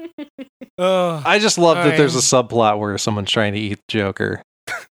 Oh, I just love that there's a Alright. subplot where someone's trying to eat the Joker.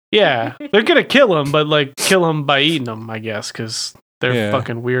 Yeah, they're gonna kill him, but like kill him by eating him, I guess, because they're Yeah.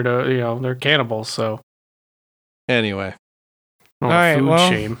 fucking weirdo. You know, they're cannibals. So, Anyway, oh, Alright, food well.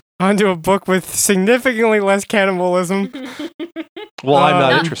 shame. onto a book with significantly less cannibalism. well, I'm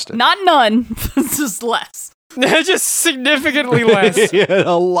not Not- interested. Not none. It's just less. Just significantly less. Yeah,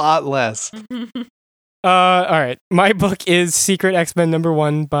 a lot less. All right. My book is Secret X-Men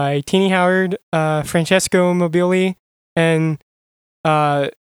 #1 by Tini Howard, Francesco Mobili, and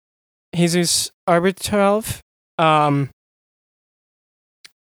Jesus Arbitrov.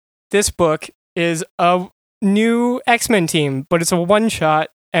 This book is a new X-Men team, but it's a one-shot,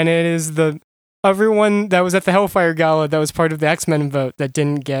 and it is everyone that was at the Hellfire Gala that was part of the X-Men vote that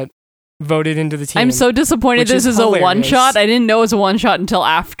didn't get voted into the team. I'm so disappointed which this is is a one hilarious. shot. I didn't know it was a one shot until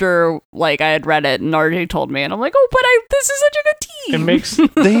after like I had read it and RJ told me, and I'm like, oh, but this is such a good It team. makes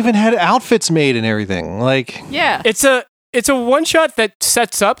They even had outfits made and everything. Like, yeah. It's a one shot that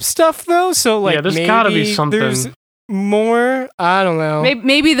sets up stuff though, so like Yeah, there's maybe gotta be something. there's more. I don't know.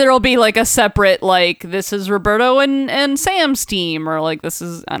 Maybe there'll be like a separate like this is Roberto and Sam's team, or like this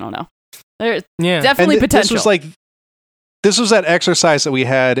is I don't know. There's Yeah. definitely and potential. this was that exercise that we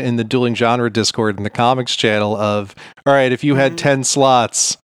had in the Dueling Genre Discord in the comics channel of, all right, if you had 10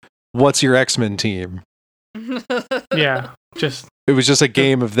 slots, what's your X-Men team? yeah, just It was just a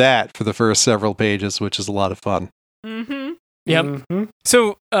game of that for the first several pages, which is a lot of fun. Mm-hmm. Yep. mhm.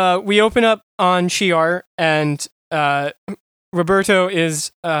 So we open up on Shi'ar, and Roberto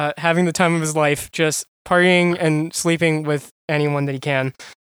is having the time of his life, just partying and sleeping with anyone that he can.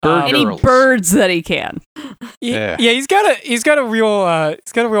 Bird Any girls. birds that he can. Yeah. Yeah, he's got a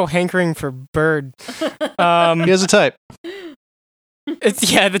real hankering for bird. He has a type.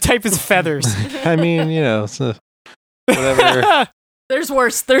 The type is feathers. I mean, so whatever. There's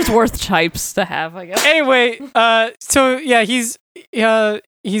worse types to have, I guess. Anyway, so yeah, he's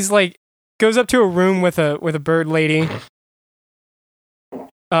like goes up to a room with a bird lady,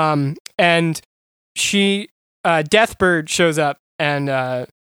 and she Deathbird shows up, and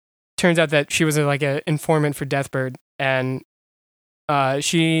turns out that she was like an informant for Deathbird, and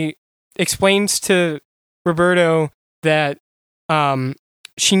she explains to Roberto that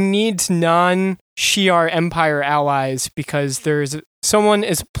she needs non-Shi'ar Empire allies because someone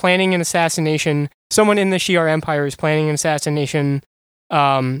is planning an assassination. Someone in the Shi'ar Empire is planning an assassination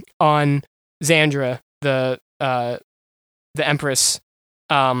on Xandra, the Empress.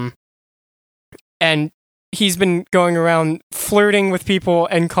 And he's been going around flirting with people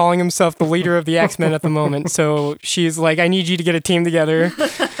and calling himself the leader of the X-Men at the moment. So she's like, I need you to get a team together.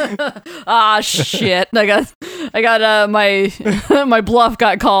 Shit. I got my bluff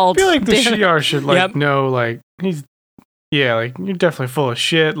got called. I feel like the Shi'ar should know, like, like, you're definitely full of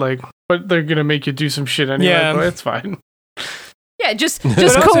shit, like, but they're gonna make you do some shit anyway, but it's fine. Yeah, just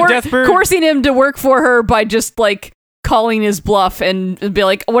coercing him to work for her by just, like, calling his bluff and be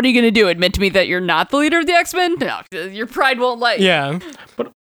like, what are you going to do? Admit to me that you're not the leader of the X-Men? No, your pride won't let you. Yeah.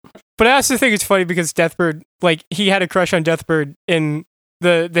 But I also think it's funny because Deathbird, like, he had a crush on Deathbird in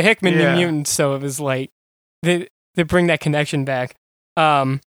the Hickman New Mutants, so it was like, they bring that connection back.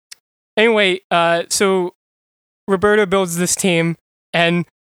 Anyway, so Roberto builds this team, and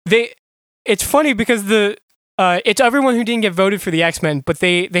it's funny because it's everyone who didn't get voted for the X-Men, but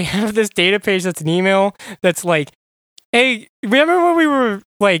they have this data page that's an email that's like, hey, remember when we were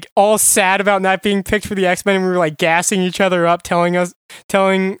like all sad about not being picked for the X-Men and we were like gassing each other up, telling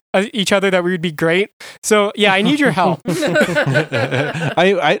each other that we would be great? So yeah, I need your help.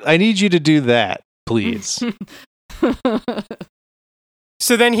 I need you to do that, please.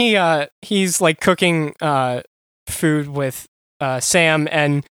 So then he's like cooking food with Sam,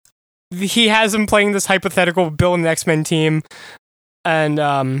 and he has him playing this hypothetical Bill and the X-Men team,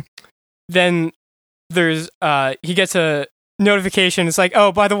 and then there's he gets a notification. It's like,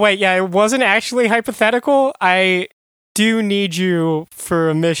 oh, by the way, yeah, it wasn't actually hypothetical. I do need you for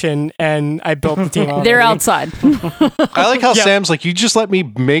a mission, and I built the team already. They're outside. I like how Sam's like, you just let me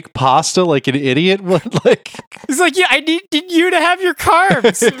make pasta like an idiot. Like, he's like, yeah, I need you to have your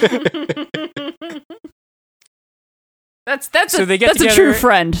carbs. That's a true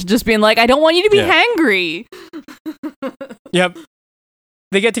friend. Just being like, I don't want you to be hangry. Yep.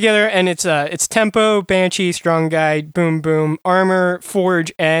 They get together, and it's Tempo, Banshee, Strong Guy, Boom Boom, Armor,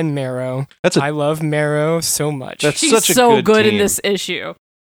 Forge, and Marrow. I love Marrow so much. She's so good in this issue.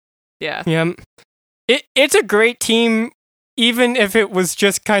 Yeah. Yeah. It's a great team, even if it was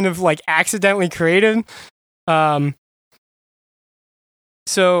just kind of like accidentally created.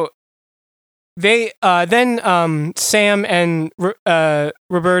 So they then Sam and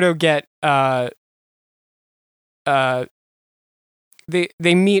Roberto get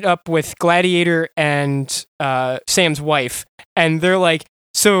They meet up with Gladiator and Sam's wife, and they're like,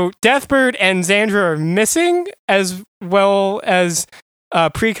 so Deathbird and Xandra are missing, as well as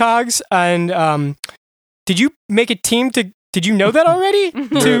Precogs, and did you make a team did you know that already?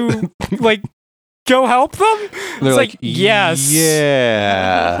 To, like, go help them? They're like, yes.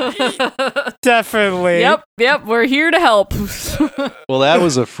 Yeah. Definitely. Yep, we're here to help. Well, that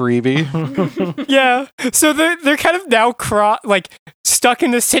was a freebie. Yeah. So they're kind of now stuck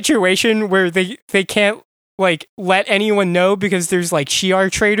in this situation where they can't like let anyone know because there's like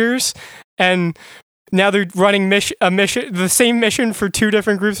Shi'ar traders, and now they're running the same mission for two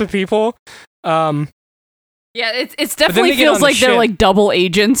different groups of people. Yeah, it's definitely feels like they're like double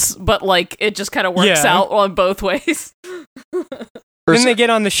agents, but like it just kind of works out on both ways. Then they get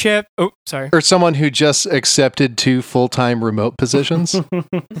on the ship. Oh, sorry. Or someone who just accepted 2 full-time remote positions.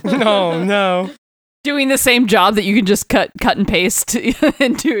 No. Doing the same job that you can just cut and paste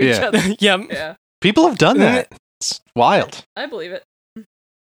into each other. Yep. Yeah. People have done that. It's wild. I believe it.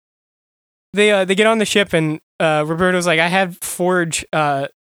 They get on the ship, and Roberto's like, I had Forge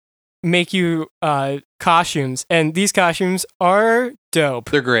make you costumes, and these costumes are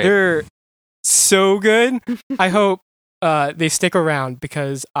dope. They're great. They're so good. I hope they stick around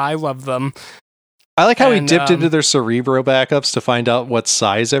because I love them. I like how he dipped into their Cerebro backups to find out what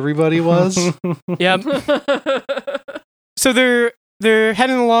size everybody was. Yep. So they're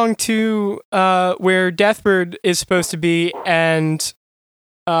heading along to where Deathbird is supposed to be, and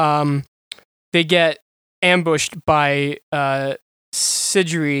they get ambushed by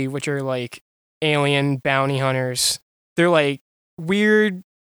Sidri, which are like alien bounty hunters. They're like weird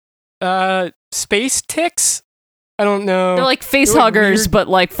space ticks. I don't know. They're like face huggers, but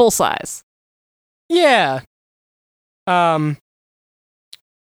like full size. Yeah.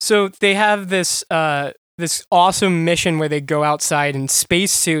 So they have this this awesome mission where they go outside in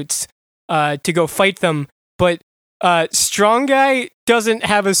spacesuits to go fight them, but Strong Guy doesn't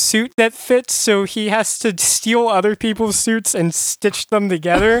have a suit that fits, so he has to steal other people's suits and stitch them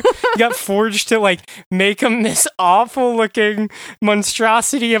together. He got Forged to like make him this awful looking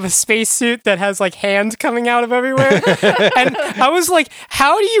monstrosity of a spacesuit that has like hands coming out of everywhere. And I was like,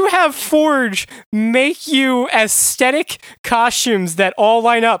 how do you have Forge make you aesthetic costumes that all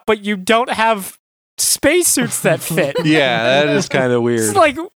line up, but you don't have spacesuits that fit? Yeah, that is kind of weird. It's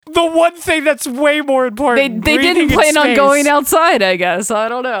like the one thing that's way more important. They didn't plan on going outside, I guess. I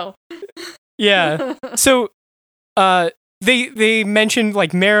don't know. Yeah. So, they mentioned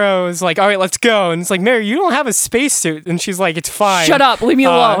like Marrow's like, all right, let's go, and it's like, Marrow, you don't have a spacesuit, and she's like, it's fine. Shut up, leave me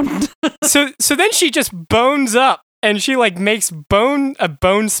alone. So then she just bones up, and she like makes a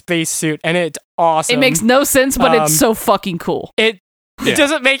bone spacesuit, and it's awesome. It makes no sense, but it's so fucking cool. It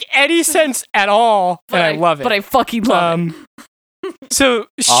doesn't make any sense at all, and I love it. But I fucking love it. So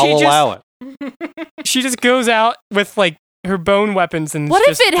I'll allow it. She just goes out with like her bone weapons and what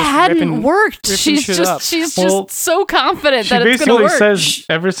if it hadn't worked? She's just so confident that it's gonna work. She basically says,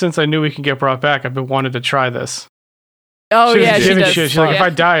 ever since I knew we can get brought back, I've been wanting to try this. Oh yeah, she does. She's like, if I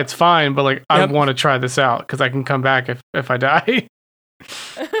die, it's fine, but like I want to try this out because I can come back if I die.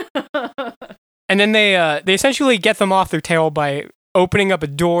 And then they essentially get them off their tail by opening up a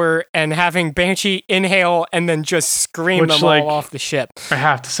door and having Banshee inhale and then just scream them all off the ship. I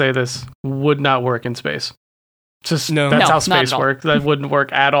have to say this would not work in space. Just no, that's how space works. That wouldn't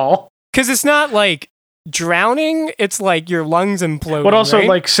work at all. Because it's not like drowning; it's like your lungs implode. But also, right?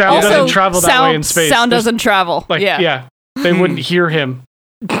 like sound doesn't travel that way in space. Sound doesn't travel. Like they wouldn't hear him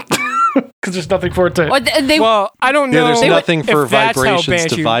because there's nothing for it to. Well, I don't know. There's nothing for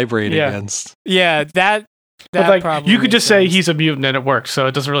vibrations to vibrate against. Yeah, that like probably you could just say he's a mutant and it works, so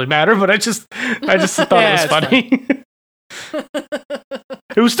it doesn't really matter. But I just thought it was funny.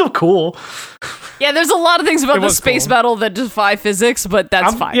 It was still cool. Yeah, there's a lot of things about the space battle that defy physics, but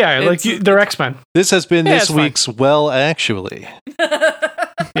that's fine. Yeah, like they're X-Men. This has been this week's Well, Actually.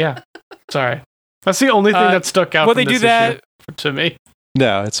 Yeah, sorry. That's the only thing that stuck out. Well, they do that to me.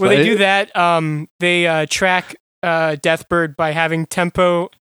 No, it's well, they do that. They track Deathbird by having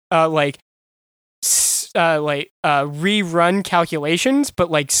Tempo rerun calculations,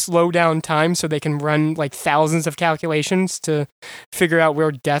 but like slow down time so they can run like thousands of calculations to figure out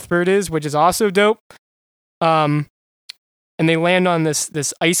where Deathbird is, which is also dope. And they land on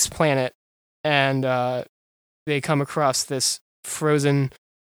this ice planet, and they come across this frozen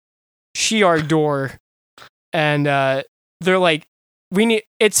Shi'ar door, and they're like, you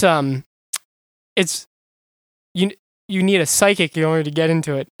need a psychic in order to get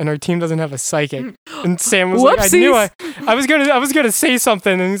into it, and our team doesn't have a psychic. And Sam was like, I knew I was gonna say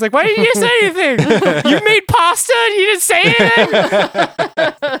something, and he's like, why didn't you say anything? You made pasta and you didn't say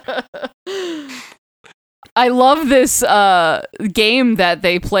anything? I love this game that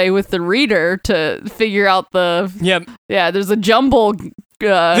they play with the reader to figure out the. Yep. Yeah, there's a jumble.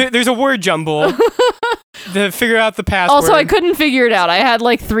 There's a word jumble to figure out the password. Also, I couldn't figure it out. I had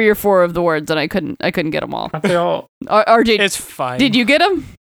like 3 or 4 of the words, and I couldn't get them all. Aren't they all? RJ, it's fine. Did you get them?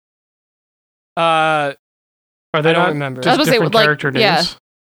 Are they I don't remember. Just different character names? Yeah.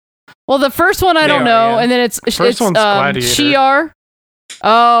 Well, the first one I don't know, and then it's one's Gladiator. Shi'ar.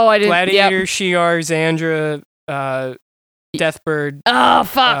 Oh, I didn't. Gladiator, Shi'ar, Xandra, Deathbird. Oh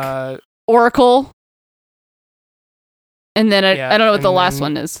fuck. Oracle. And then I don't know what the last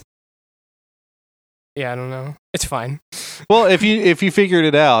one is. Yeah, I don't know. It's fine. Well, if you figured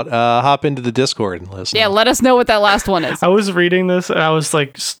it out, hop into the Discord and listen. Yeah, let us know what that last one is. I was reading this and I was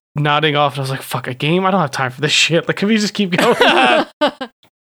like nodding off, and I was like, "Fuck a game! I don't have time for this shit. Like, can we just keep going?"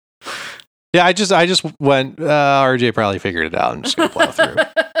 Yeah, I just went. RJ probably figured it out. I'm just gonna plow through.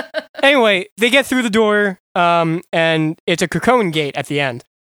 Anyway, they get through the door, and it's a Krakoan gate at the end,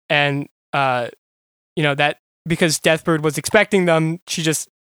 and that because Deathbird was expecting them, she just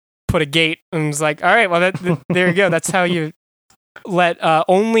put a gate and was like, "All right, well, there you go. That's how you let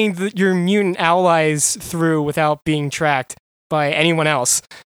only your mutant allies through without being tracked by anyone else,"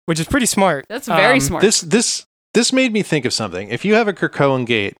 which is pretty smart. That's very smart. This made me think of something. If you have a Krakoan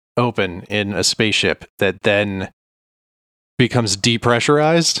gate open in a spaceship that then becomes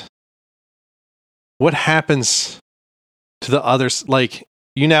depressurized, what happens to the others? Like,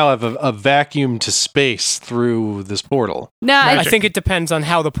 you now have a vacuum to space through this portal. Nah, I think it depends on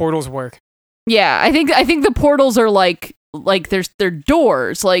how the portals work. Yeah, I think the portals are like they're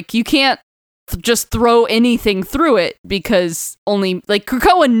doors. Like, you can't just throw anything through it because only like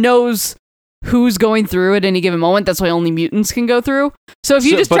Krakoa knows who's going through at any given moment. That's why only mutants can go through. So if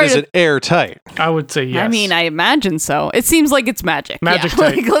you just try is it airtight? I would say yes. I mean, I imagine so. It seems like it's magic. Magic yeah.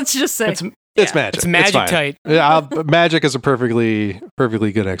 tight. Like, let's just say it's magic. It's magic tight. Yeah, magic is a perfectly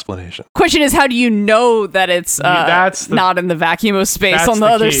good explanation. Question is, how do you know that it's not in the vacuum of space on the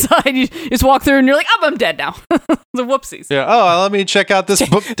other side? You just walk through and you're like, oh, I'm dead now. The whoopsies. Yeah. Oh, let me check out this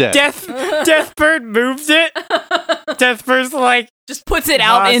book deck. Deathbird moves it. Deathbird's like, just puts it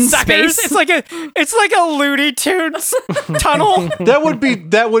out in suckers. space. It's like a Looney Tunes tunnel.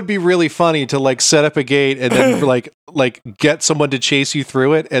 That would be really funny to like set up a gate and then like get someone to chase you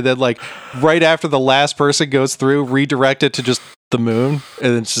through it, and then like right after the last person goes through, redirect it to just the moon,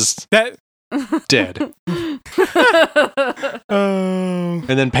 and it's just that dead. And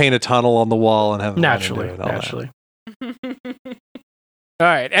then paint a tunnel on the wall and have them naturally. All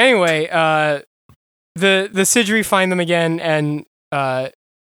right. Anyway, the Sidri find them again, and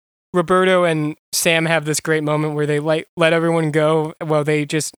Roberto and Sam have this great moment where they let everyone go while they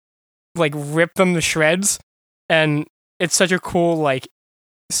just rip them to shreds, and it's such a cool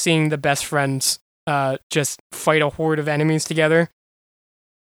seeing the best friends just fight a horde of enemies together.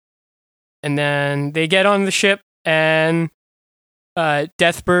 And then they get on the ship, and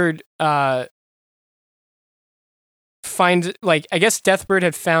Deathbird finds I guess Deathbird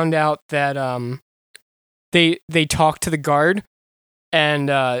had found out that they talked to the guard,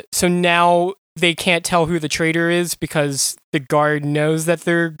 and so now they can't tell who the traitor is because the guard knows that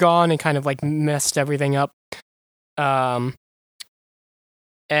they're gone and kind of messed everything up. And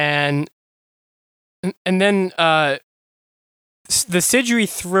then the Sidri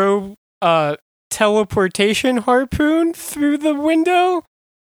throw a teleportation harpoon through the window.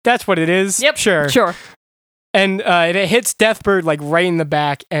 That's what it is. Yep. Sure. And it hits Deathbird right in the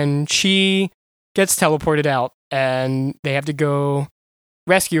back, and she gets teleported out, and they have to go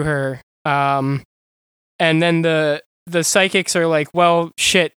rescue her. And then the psychics are like, well,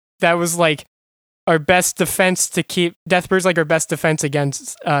 shit, that was our best defense to keep Deathbird's our best defense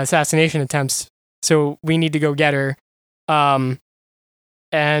against assassination attempts. So we need to go get her. And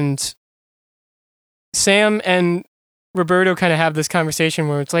Sam and Roberto kind of have this conversation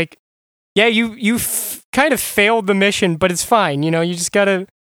where it's yeah, you kind of failed the mission, but it's fine. You just gotta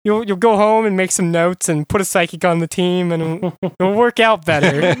you'll go home and make some notes and put a psychic on the team, and it'll work out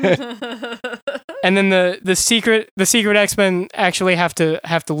better. And then the secret X-Men actually have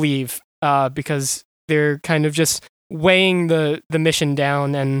to leave because they're kind of just weighing the mission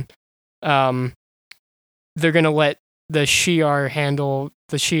down, and they're gonna let the Shi'ar handle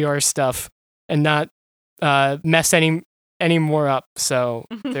the Shi'ar stuff and not mess any more up. So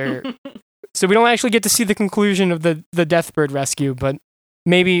so we don't actually get to see the conclusion of the Deathbird rescue, but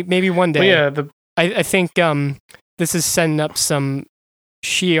maybe one day. Yeah, I think this is setting up some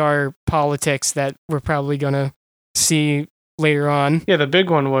Shi'ar politics that we're probably gonna see later on. Yeah, the big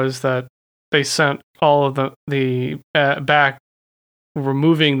one was that they sent all of the back,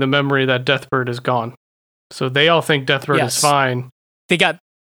 removing the memory that Deathbird is gone. So they all think Deathbird is fine. They got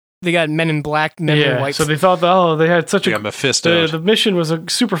Men in Black memory wipes. So they thought they had such a Mephisto. The mission was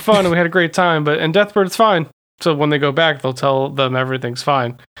super fun and we had a great time, and Deathbird's fine. So when they go back, they'll tell them everything's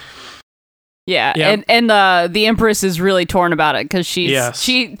fine. Yeah, yep. and the Empress is really torn about it because she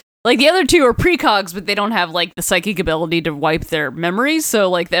the other two are precogs, but they don't have the psychic ability to wipe their memories. So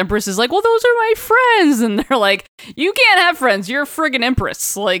the Empress is well, those are my friends, and they're you can't have friends. You're a friggin'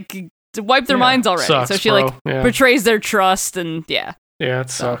 Empress. To wipe their minds already. Sucks, so she betrays their trust, and yeah, it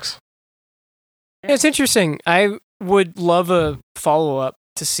sucks. It's interesting. I would love a follow-up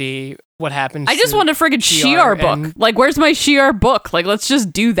to see what happens. I just want a friggin' Shi'ar book. Where's my Shi'ar book? Let's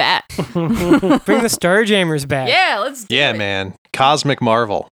just do that. Bring the Starjammers back. Yeah, let's do it. Man. Cosmic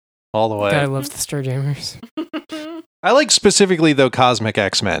Marvel. All the way. God, I love the Starjammers. I like specifically, though, Cosmic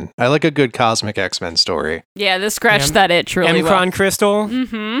X-Men. I like a good Cosmic X-Men story. Yeah, this scratched that itch really well. M-Cron Crystal.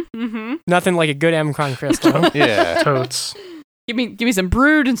 Mm-hmm. Nothing like a good M-Cron Crystal. Yeah. Totes. Give me some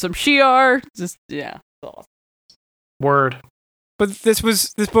Brood and some Shi'ar. Just, yeah. Word. But this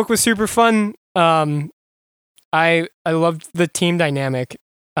book was super fun. I loved the team dynamic.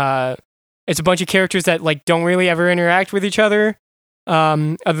 It's a bunch of characters that don't really ever interact with each other,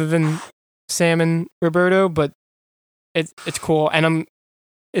 other than Sam and Roberto, but it's cool, and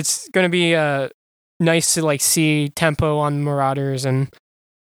it's gonna be nice to see Tempo on Marauders, and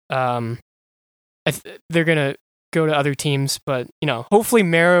they're gonna go to other teams, but hopefully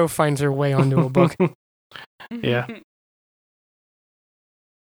Marrow finds her way onto a book. Yeah.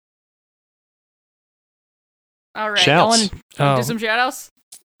 All right, Shouts. Do some shout-outs?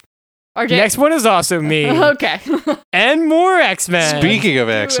 RJ? Next one is also me. Okay. And more X-Men. Speaking of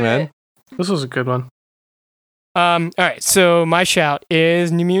X-Men. This was a good one. All right, so my shout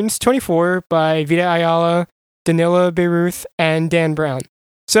is New Mutants 24 by Vita Ayala, Danila Beyruth, and Dan Brown.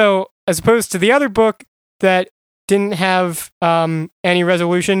 So, as opposed to the other book that didn't have any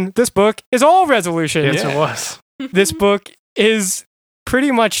resolution, this book is all resolution. Yes, it was. This book is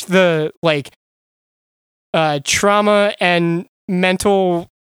pretty much the trauma and mental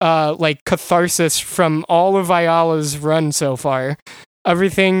catharsis from all of Ayala's run so far.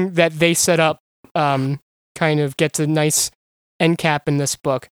 Everything that they set up kind of gets a nice end cap in this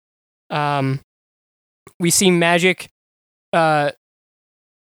book. We see Magic trying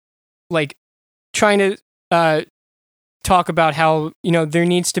to talk about how, there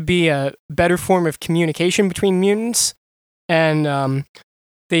needs to be a better form of communication between mutants. And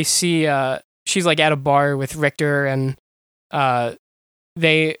they see she's like at a bar with Richter, and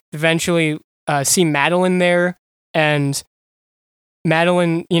they eventually see Madeline there, and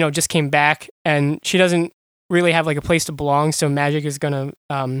Madeline, just came back, and she doesn't really have like a place to belong, so Magik is gonna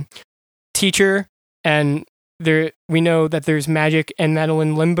teach her, and we know that there's Magik and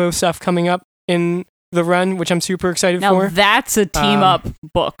Madeline limbo stuff coming up in the run, which I'm super excited now, for. That's a team up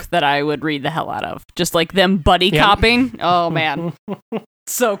book that I would read the hell out of. Just like them buddy copping. Oh man.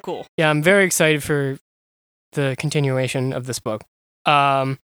 So cool. Yeah, I'm very excited for the continuation of this book.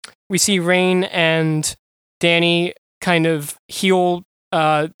 We see Rain and Danny kind of heal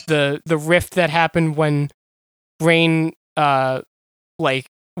the rift that happened when Rain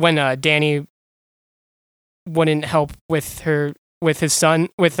when Danny wouldn't help with his son,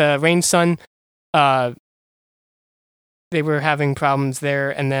 with Rain's son. They were having problems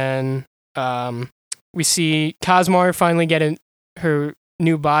there, and then we see Cosmar finally get her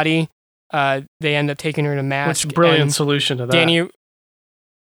new body. They end up taking her to Mask. Which brilliant solution to that. Danny,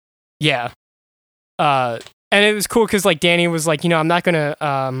 yeah. And it was cool because like Danny was like, I'm not gonna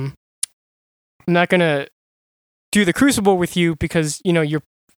do the Crucible with you because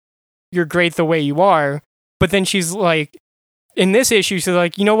you're great the way you are. But then she's like, in this issue, she's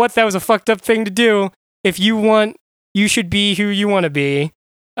like, you know what? That was a fucked up thing to do. If you want, you should be who you want to be,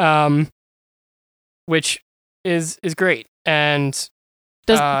 which is great. And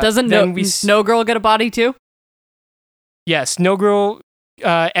doesn't No Girl get a body too? Yes, No Girl,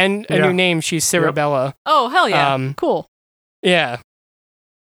 and a new name. She's Cerebella. Yep. Oh hell yeah! Cool. Yeah,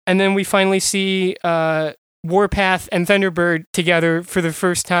 and then we finally see Warpath and Thunderbird together for the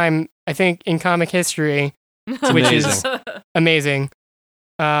first time, I think, in comic history, which is amazing.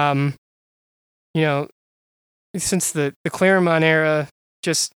 Since the Claremont era,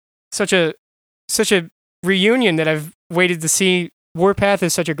 just such a reunion that I've waited to see. Warpath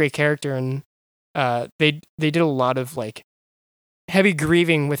is such a great character, and they did a lot of like heavy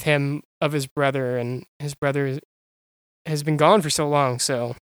grieving with him of his brother, and his brother has been gone for so long.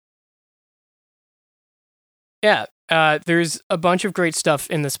 So yeah, there's a bunch of great stuff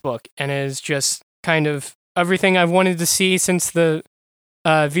in this book, and it is just kind of everything I've wanted to see since the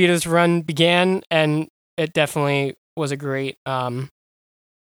Vita's run began, and it definitely was a great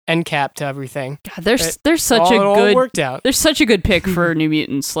end cap to everything. God, there's such a good worked out. There's such a good pick for New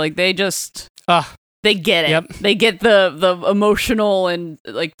Mutants. Like they just they get it. Yep. They get the emotional and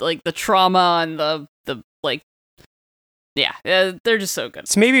like the trauma and the like. Yeah, they're just so good.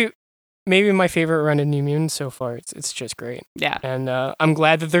 It's maybe my favorite run in New Mutants so far. It's just great. Yeah, and I'm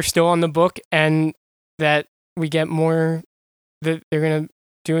glad that they're still on the book and that we get more. That they're gonna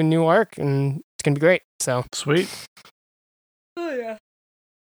do a new arc, and it's gonna be great. So sweet. Oh yeah.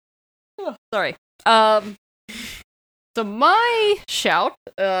 Oh, sorry. So my shout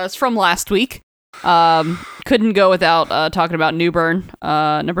is from last week. Couldn't go without talking about Newburn,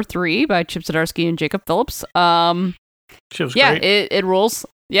 number 3 by Chip Zdarsky and Jacob Phillips. She was great. It rules.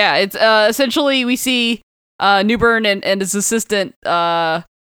 Yeah, it's essentially we see Newburn and his assistant.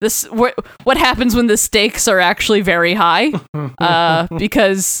 This what happens when the stakes are actually very high,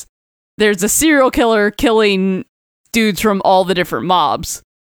 because there's a serial killer killing dudes from all the different mobs.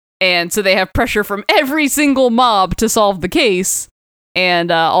 And so they have pressure from every single mob to solve the case. And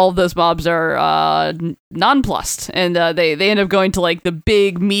all of those mobs are nonplussed. And they end up going to like the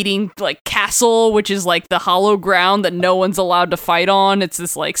big meeting like castle, which is like the hollow ground that no one's allowed to fight on. It's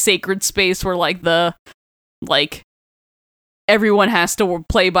this like sacred space where like everyone has to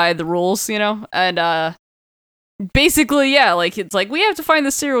play by the rules, And basically, yeah, like it's like we have to find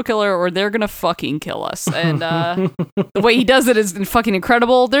the serial killer or they're gonna fucking kill us. And the way he does it is fucking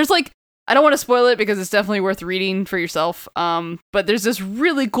incredible. There's like, I don't want to spoil it because it's definitely worth reading for yourself. But there's this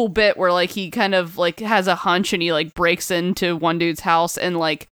really cool bit where like he kind of like has a hunch and he like breaks into one dude's house, and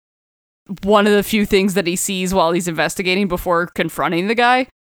like one of the few things that he sees while he's investigating before confronting the guy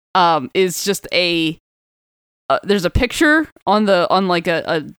is just there's a picture on like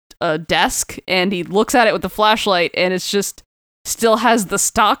a desk, and he looks at it with the flashlight, and it's just still has the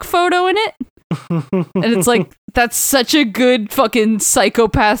stock photo in it. And it's like, that's such a good fucking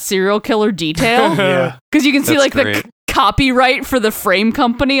psychopath serial killer detail. Yeah, because you can see like great. The copyright for the frame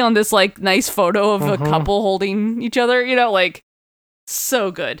company on this like nice photo of a couple holding each other, like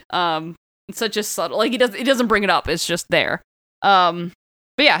so good. It's such a subtle, like he doesn't bring it up, it's just there. But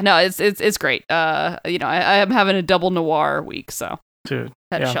yeah, no, it's great. I am having a double noir week, so dude,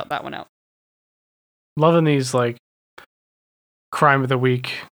 had to shout that one out. Loving these like crime of the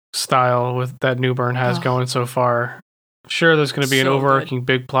week style with that Newburn has going so far. sure there's going to be an So overarching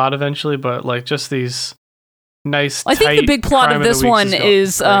big plot eventually, but like just these nice. I think the big plot crime of this one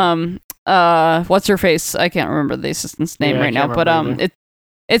is great. what's her face? I can't remember the assistant's name Yeah, I right now, can't but remember either.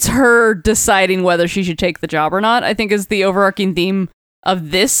 it's her deciding whether she should take the job or not. I think is the overarching theme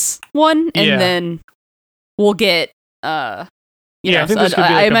of this one, and Yeah. then we'll get I think there's gonna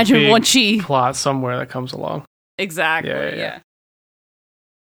be I like a imagine big once she plot somewhere that comes along. exactly Yeah. yeah.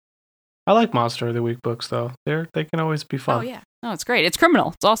 I like Monster of the Week books though. They can always be fun. Oh yeah, no, it's great. It's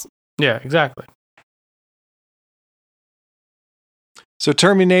criminal. It's awesome. Yeah, exactly. So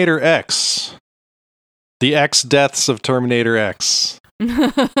Terminator X. The X deaths of Terminator X.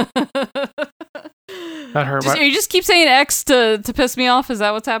 That hurt. You just keep saying X to piss me off. Is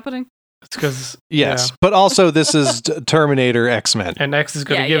that what's happening? It's because Yes, but also this is Terminator X-Men. and X is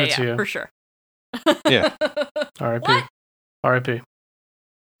going to give it to you. for sure. Yeah. R.I.P. What? R.I.P.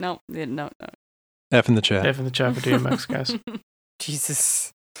 No. F in the chat. F in the chat for DMX, guys.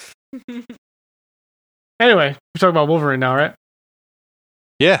 Jesus. Anyway, we're talking about Wolverine now, right?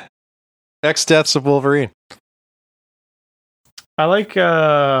 Yeah. X deaths of Wolverine. I like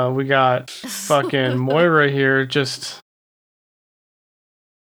we got fucking Moira here just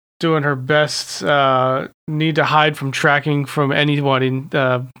doing her best need to hide from tracking from anyone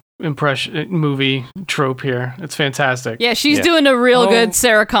in impression movie trope here. It's fantastic. Yeah, she's doing a real Oh. good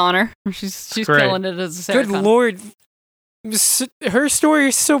Sarah Connor. She's Great. killing it as a Sarah Good Connor. lord. Her story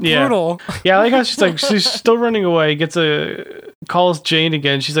is so Yeah. brutal. Yeah, I like how she's still running away, calls Jane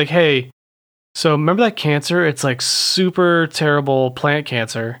again. She's like, "Hey, so remember that cancer? It's like super terrible plant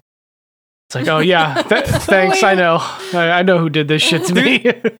cancer." It's like, "Oh yeah, thanks, I know. I know who did this shit to me."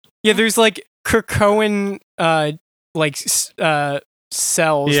 Yeah, there's like Krakoan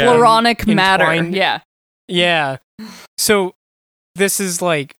cells. Yeah. Floronic matter. Entwined. Yeah. Yeah. So this is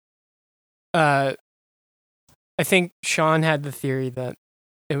like I think Sean had the theory that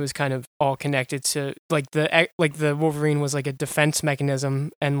it was kind of all connected to like the Wolverine was like a defense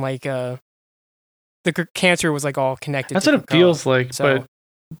mechanism and like the cancer was like all connected. That's to what it Krakoa. feels like, So-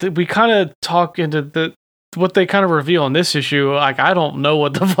 but we kind of talk into what they kind of reveal in this issue. Like, I don't know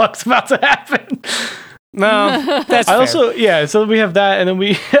what the fuck's about to happen. No, that's I fair. also so we have that, and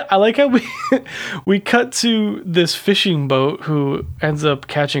then I like how we cut to this fishing boat who ends up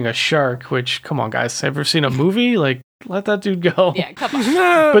catching a shark. Which, come on, guys, ever seen a movie? Like, let that dude go. Yeah, come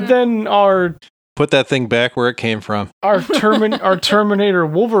on. But then our Put that thing back where it came from. our Terminator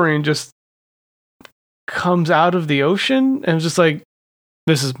Wolverine just comes out of the ocean and is just like,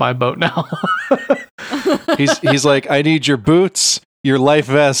 "This is my boat now." He's like, I need your boots, your life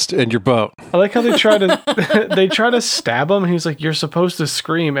vest, and your boat. I like how they try to stab him, and he's like, "You're supposed to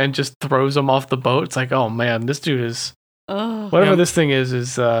scream," and just throws him off the boat. It's like, oh man, this dude is whatever Yep. this thing is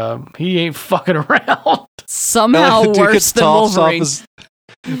he ain't fucking around. Somehow Dude worse gets than tossed off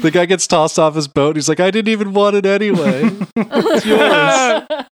Wolverine. the guy gets tossed off his boat. He's like, I didn't even want it anyway. It's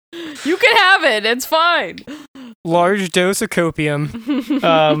yours. You can have it. It's fine. Large dose of copium.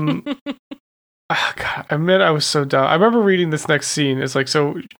 God, I admit I was so dumb. I remember reading this next scene. It's like,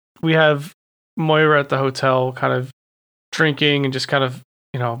 so we have Moira at the hotel kind of drinking and just kind of,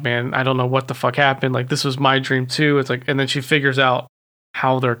 man, I don't know what the fuck happened. Like, this was my dream too. It's like, and then she figures out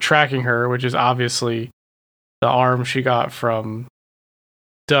how they're tracking her, which is obviously the arm she got from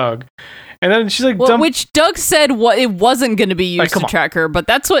Doug. And then she's like, which Doug said it wasn't going to be used come to on. track her, but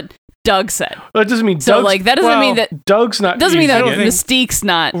that's what Doug said. That doesn't mean So, Doug's, like, that doesn't mean that Doug's not. doesn't mean that using it. Mystique's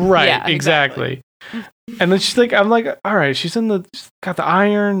not Right, Yeah, exactly. And then she's like, I'm like, all right, she's got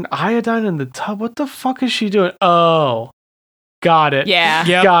the iodine in the tub. What the fuck is she doing? Oh, got it. Yeah.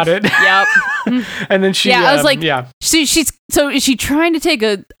 Yep. Got it. Yep. And then she, I was like, yeah, is she trying to take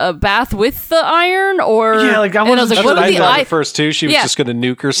a bath with the iron or Yeah, like, I and I was wasn't like, sure. what I would the thought I- at first too. She was Yeah. just going to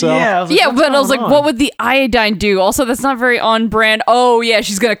nuke herself. yeah, I was like, yeah, what's but I was like, going what on? would the iodine do? Also, that's not very on brand. Oh, yeah,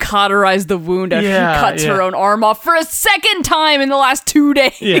 she's gonna cauterize the wound after Yeah, she cuts yeah. her own arm off for a second time in the last 2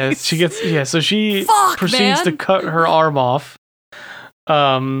 days. Yeah, she gets so she Fuck, proceeds to man. cut her arm off.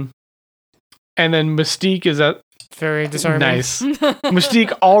 And then Mystique is at Very disarming. nice.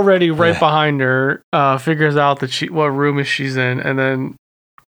 Mystique already right behind her figures out that what room is she's in, and then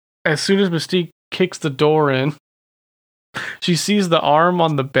as soon as Mystique kicks the door in, she sees the arm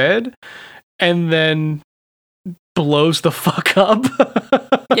on the bed, and then blows the fuck up.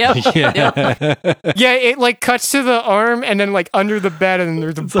 Yep. Yeah. Yeah, it like cuts to the arm and then like under the bed and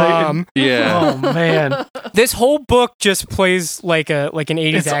there's a It's like- bomb. Yeah. Oh man, This whole book just plays like an 80s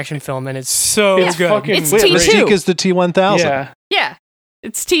It's- action film and it's so it's good. fucking It's Wait, T2. great. Mystique is the T1000. Yeah, Yeah,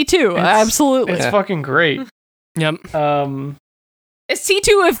 it's T2. It's- Absolutely. it's Yeah. fucking great. Yep. It's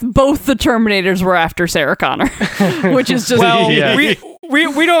T2 if both the Terminators were after Sarah Connor, which is just we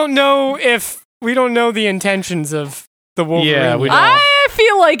don't know the intentions of the Wolverine. Yeah, we don't. I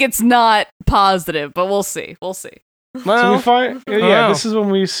feel like it's not positive, but we'll see. Well, So we find, this is when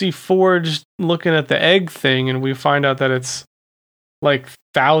we see Forge looking at the egg thing, and we find out that it's like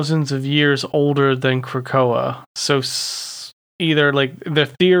thousands of years older than Krakoa. So either like the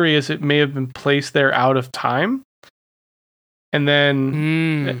theory is it may have been placed there out of time, and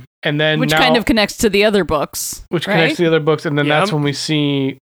then which kind of connects to the other books, connects to the other books, and then that's when we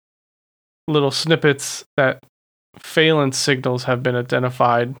see little snippets that Phalanx signals have been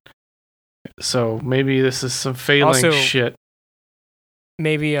identified. So maybe this is some Phalanx shit.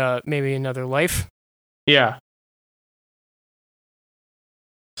 Maybe another life. Yeah.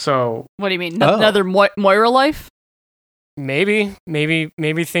 So what do you mean? Another Moira life? Maybe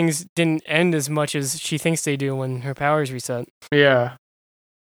things didn't end as much as she thinks they do when her powers reset. Yeah.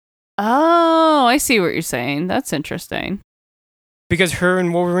 Oh, I see what you're saying. That's interesting. Because her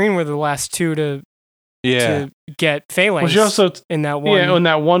and Wolverine were the last two to get Phalanx. Well, she also in that one. Yeah, in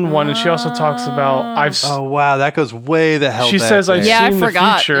that one, and she also talks about Oh wow, that goes way the hell. She back says, there. "I've seen the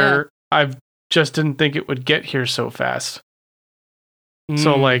forgot. future. I just didn't think it would get here so fast."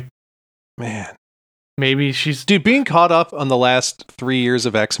 So like, man, maybe she's being caught up on the last 3 years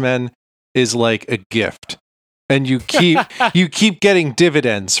of X-Men is like a gift, and you keep getting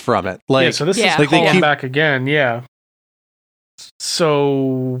dividends from it. Like, so this is like they keep back again. Yeah.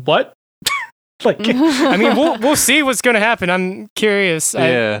 So what? Like, I mean, we'll see what's going to happen. I'm curious.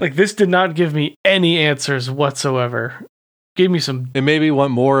 Like this did not give me any answers whatsoever. Gave me some. It made me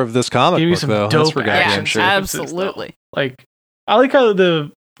want more of this comic book, some though. dope action. Sure. Absolutely. Like, I like how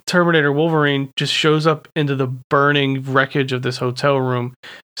the Terminator Wolverine just shows up into the burning wreckage of this hotel room,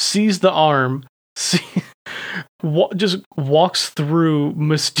 sees the arm, just walks through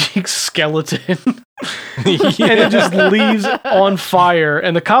Mystique's skeleton, and it just leaves on fire.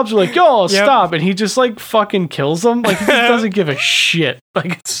 And the cops are like, "Yo, stop!" And he just like fucking kills them. Like he just doesn't give a shit.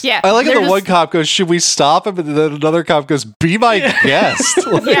 Like it's I like how one cop goes, "Should we stop him?" And then another cop goes, "Be my guest."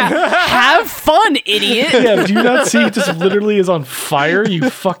 Like, have fun, idiot. Yeah, do you not see? It just literally is on fire. You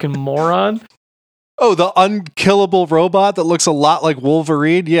fucking moron. Oh, the unkillable robot that looks a lot like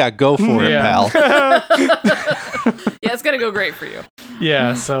Wolverine? Yeah, go for it, pal. Yeah, it's going to go great for you.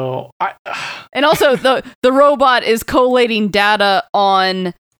 Yeah, so And also, the robot is collating data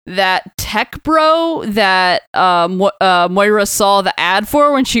on that tech bro that Moira saw the ad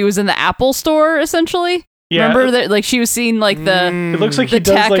for when she was in the Apple store, essentially. Yeah. Remember that? Like, she was seeing, like, the it looks like he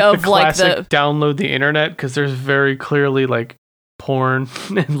does, like, the classic download the internet, because there's very clearly, like, porn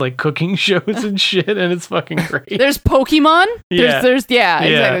and like cooking shows and shit, and it's fucking great. There's Pokemon. There's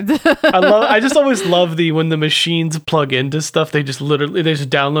exactly. I just always love when the machines plug into stuff, they just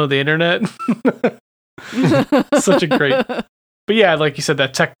download the internet. Such a great. But yeah, like you said,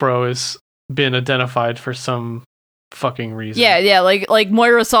 that tech bro has been identified for some fucking reason. Yeah, like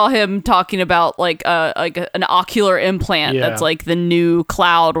Moira saw him talking about like an ocular implant that's like the new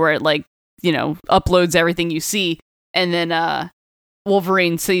cloud where it like, you know, uploads everything you see, and then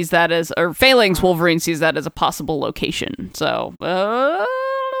Wolverine sees that Phalanx Wolverine sees that as a possible location. So, I don't know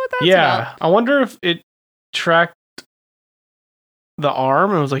what that's about. I wonder if it tracked the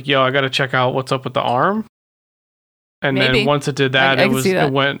arm and was like, yo, I got to check out what's up with the arm. And then once it did that,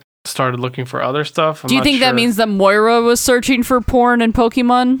 it started looking for other stuff. Do you think that means that Moira was searching for porn and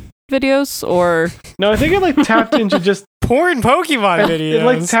Pokemon videos, or no? I think it like tapped into just porn Pokemon videos. It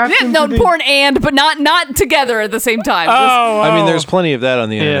like tapped into porn but not together at the same time. I mean, there's plenty of that on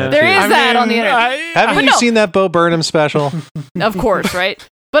the internet. There is that on the internet. Haven't you seen that Bo Burnham special? Of course, right?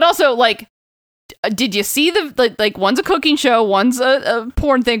 But also, like, did you see like one's a cooking show, one's a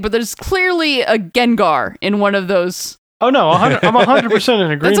porn thing, but there's clearly a Gengar in one of those. Oh no, I'm 100%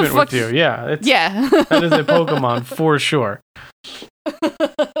 in agreement with you. Yeah, that is a Pokemon for sure.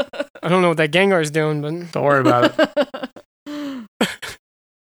 I don't know what that Gengar's doing, but don't worry about it.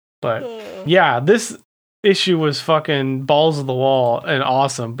 But yeah, this issue was fucking balls of the wall and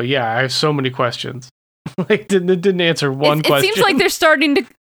awesome. But yeah, I have so many questions. Like, it didn't answer one question. It seems like they're starting to.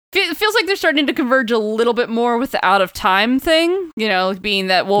 It feels like they're starting to converge a little bit more with the out of time thing, you know, being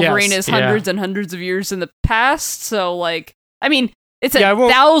that Wolverine is hundreds and hundreds of years in the past. So, like, I mean, it's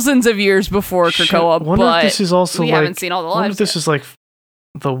thousands of years before Krakoa, but this is also we haven't seen all the lives. I wonder if this is like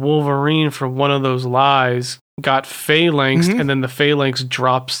the Wolverine from one of those lies got phalanxed, and then the phalanx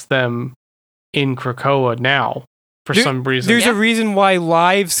drops them in Krakoa now for some reason. There's a reason why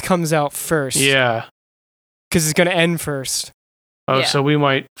Lives comes out first. Yeah. Because it's going to end first. Oh, so we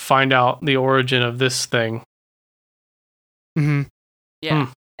might find out the origin of this thing. Mm-hmm. Yeah.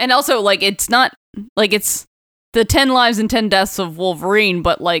 And also, like, it's not, like, it's the 10 lives and 10 deaths of Wolverine,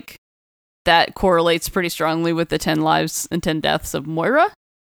 but, like, that correlates pretty strongly with the 10 lives and 10 deaths of Moira.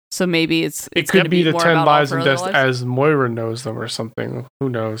 So maybe it could be the 10 lives and deaths as Moira knows them or something. Who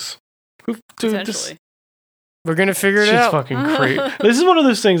knows? Potentially. We're going to figure it out. It's fucking crazy. This is one of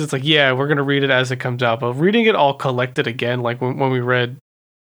those things. It's like, yeah, we're going to read it as it comes out. But reading it all collected again, like when we read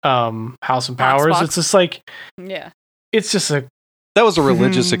House and Powers, it's just like, yeah, it's just a... That was a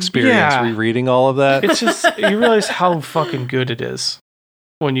religious experience, rereading all of that. It's just, you realize how fucking good it is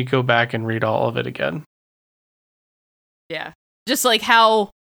when you go back and read all of it again. Yeah. Just like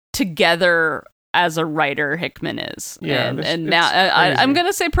how together as a writer Hickman is. Yeah. And now I'm going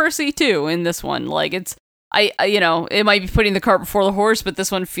to say Percy too in this one. Like it's, I it might be putting the cart before the horse, but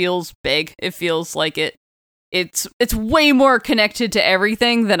this one feels big. It feels like it's way more connected to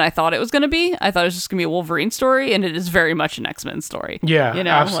everything than I thought it was going to be. I thought it was just going to be a Wolverine story, and it is very much an X-Men story. Yeah,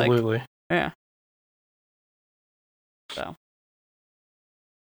 absolutely. Like, yeah. So.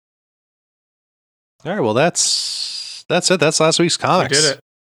 All right, well, that's it. That's last week's comics. We did it.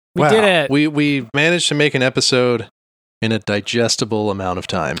 We did it. We managed to make an episode in a digestible amount of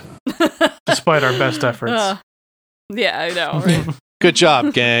time. Despite our best efforts. Yeah, I know, right? Good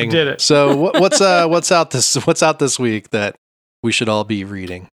job, gang. We did it. So what's out this week that we should all be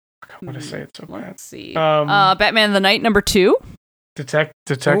reading? I want to say it so bad. Let's see. Batman the Night #2.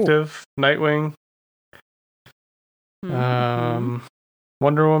 Detective, Nightwing.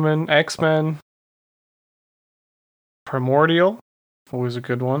 Wonder Woman, X-Men. Primordial. Always a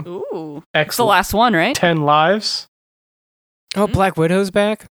good one. Ooh. It's the last one, right? 10 Lives. Oh, Black Widow's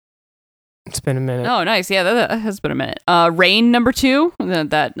back? It's been a minute. Oh, nice. Yeah, that has been a minute. Reign #2,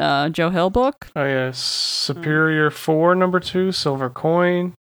 that Joe Hill book. Oh, yeah. Superior 4 #2, Silver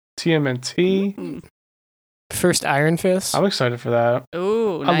Coin, TMNT. First Iron Fist. I'm excited for that.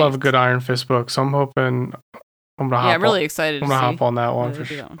 Ooh, I love a good Iron Fist book, so I'm hoping I'm gonna hop. Yeah, I'm really excited. I'm gonna hop on that one for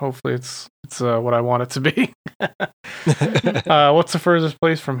sure. Hopefully, it's what I want it to be. What's the furthest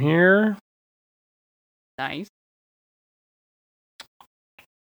place from here? Nice.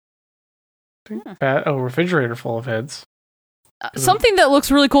 Refrigerator full of heads. Something that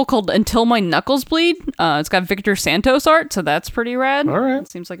looks really cool called Until My Knuckles Bleed. It's got Victor Santos art, so that's pretty rad. All right. It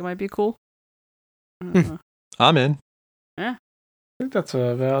seems like it might be cool. I'm in. Yeah. I think that's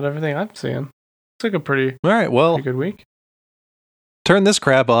about everything I'm seeing. It's like a pretty good week. Turn this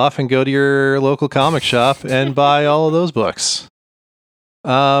crap off and go to your local comic shop and buy all of those books.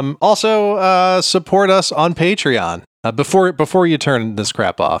 Also, support us on Patreon. Before you turn this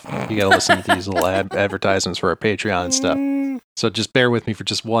crap off, you gotta listen to these little advertisements for our Patreon and stuff. So just bear with me for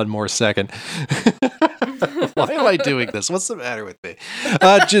just one more second. Why am I doing this? What's the matter with me?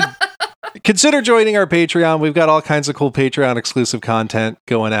 Consider joining our Patreon. We've got all kinds of cool Patreon exclusive content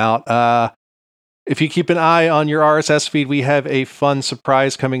going out. If you keep an eye on your RSS feed, we have a fun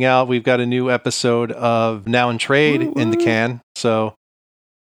surprise coming out. We've got a new episode of Now in Trade in the can. So.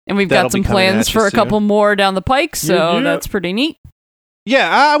 And we've got some plans for a couple more down the pike, so that's pretty neat.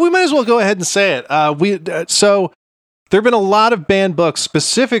 Yeah, we might as well go ahead and say it. So there have been a lot of banned books,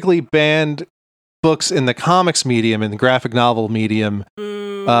 specifically banned books in the comics medium, in the graphic novel medium,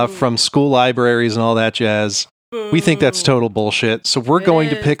 from school libraries and all that jazz. We think that's total bullshit. So we're going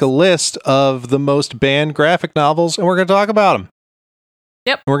to pick a list of the most banned graphic novels, and we're going to talk about them.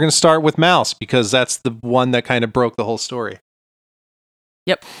 Yep. And we're going to start with Mouse, because that's the one that kind of broke the whole story.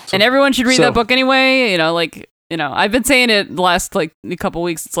 Yep. And everyone should read that book anyway. I've been saying it the last a couple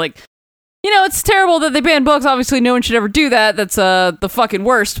weeks. It's like, it's terrible that they ban books. Obviously, no one should ever do that. That's the fucking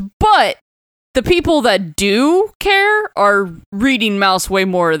worst. But the people that do care are reading Mouse way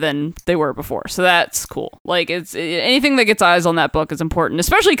more than they were before. So that's cool. It's anything that gets eyes on that book is important,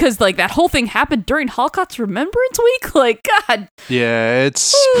 especially because that whole thing happened during Hallcott's Remembrance Week. God. Yeah,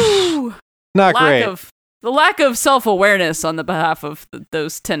 it's not great. The lack of self-awareness on the behalf of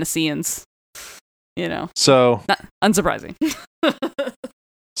those Tennesseans, So not unsurprising.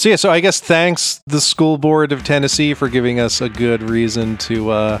 So I guess thanks the School Board of Tennessee for giving us a good reason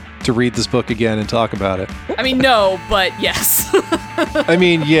to read this book again and talk about it. I mean, no, but yes. I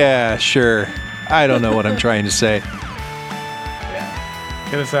mean, yeah, sure. I don't know what I'm trying to say.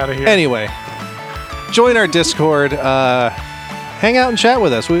 Yeah. Get us out of here. Anyway, join our Discord. Hang out and chat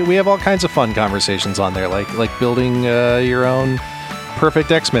with us. We have all kinds of fun conversations on there, like building your own perfect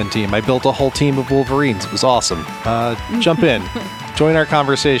X-Men team. I built a whole team of Wolverines. It was awesome. Jump in. Join our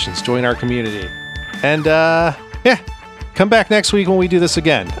conversations. Join our community. And, come back next week when we do this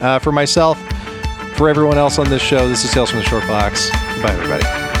again. For myself, for everyone else on this show, this is Tales from the Short Box. Bye,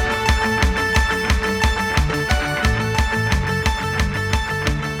 everybody.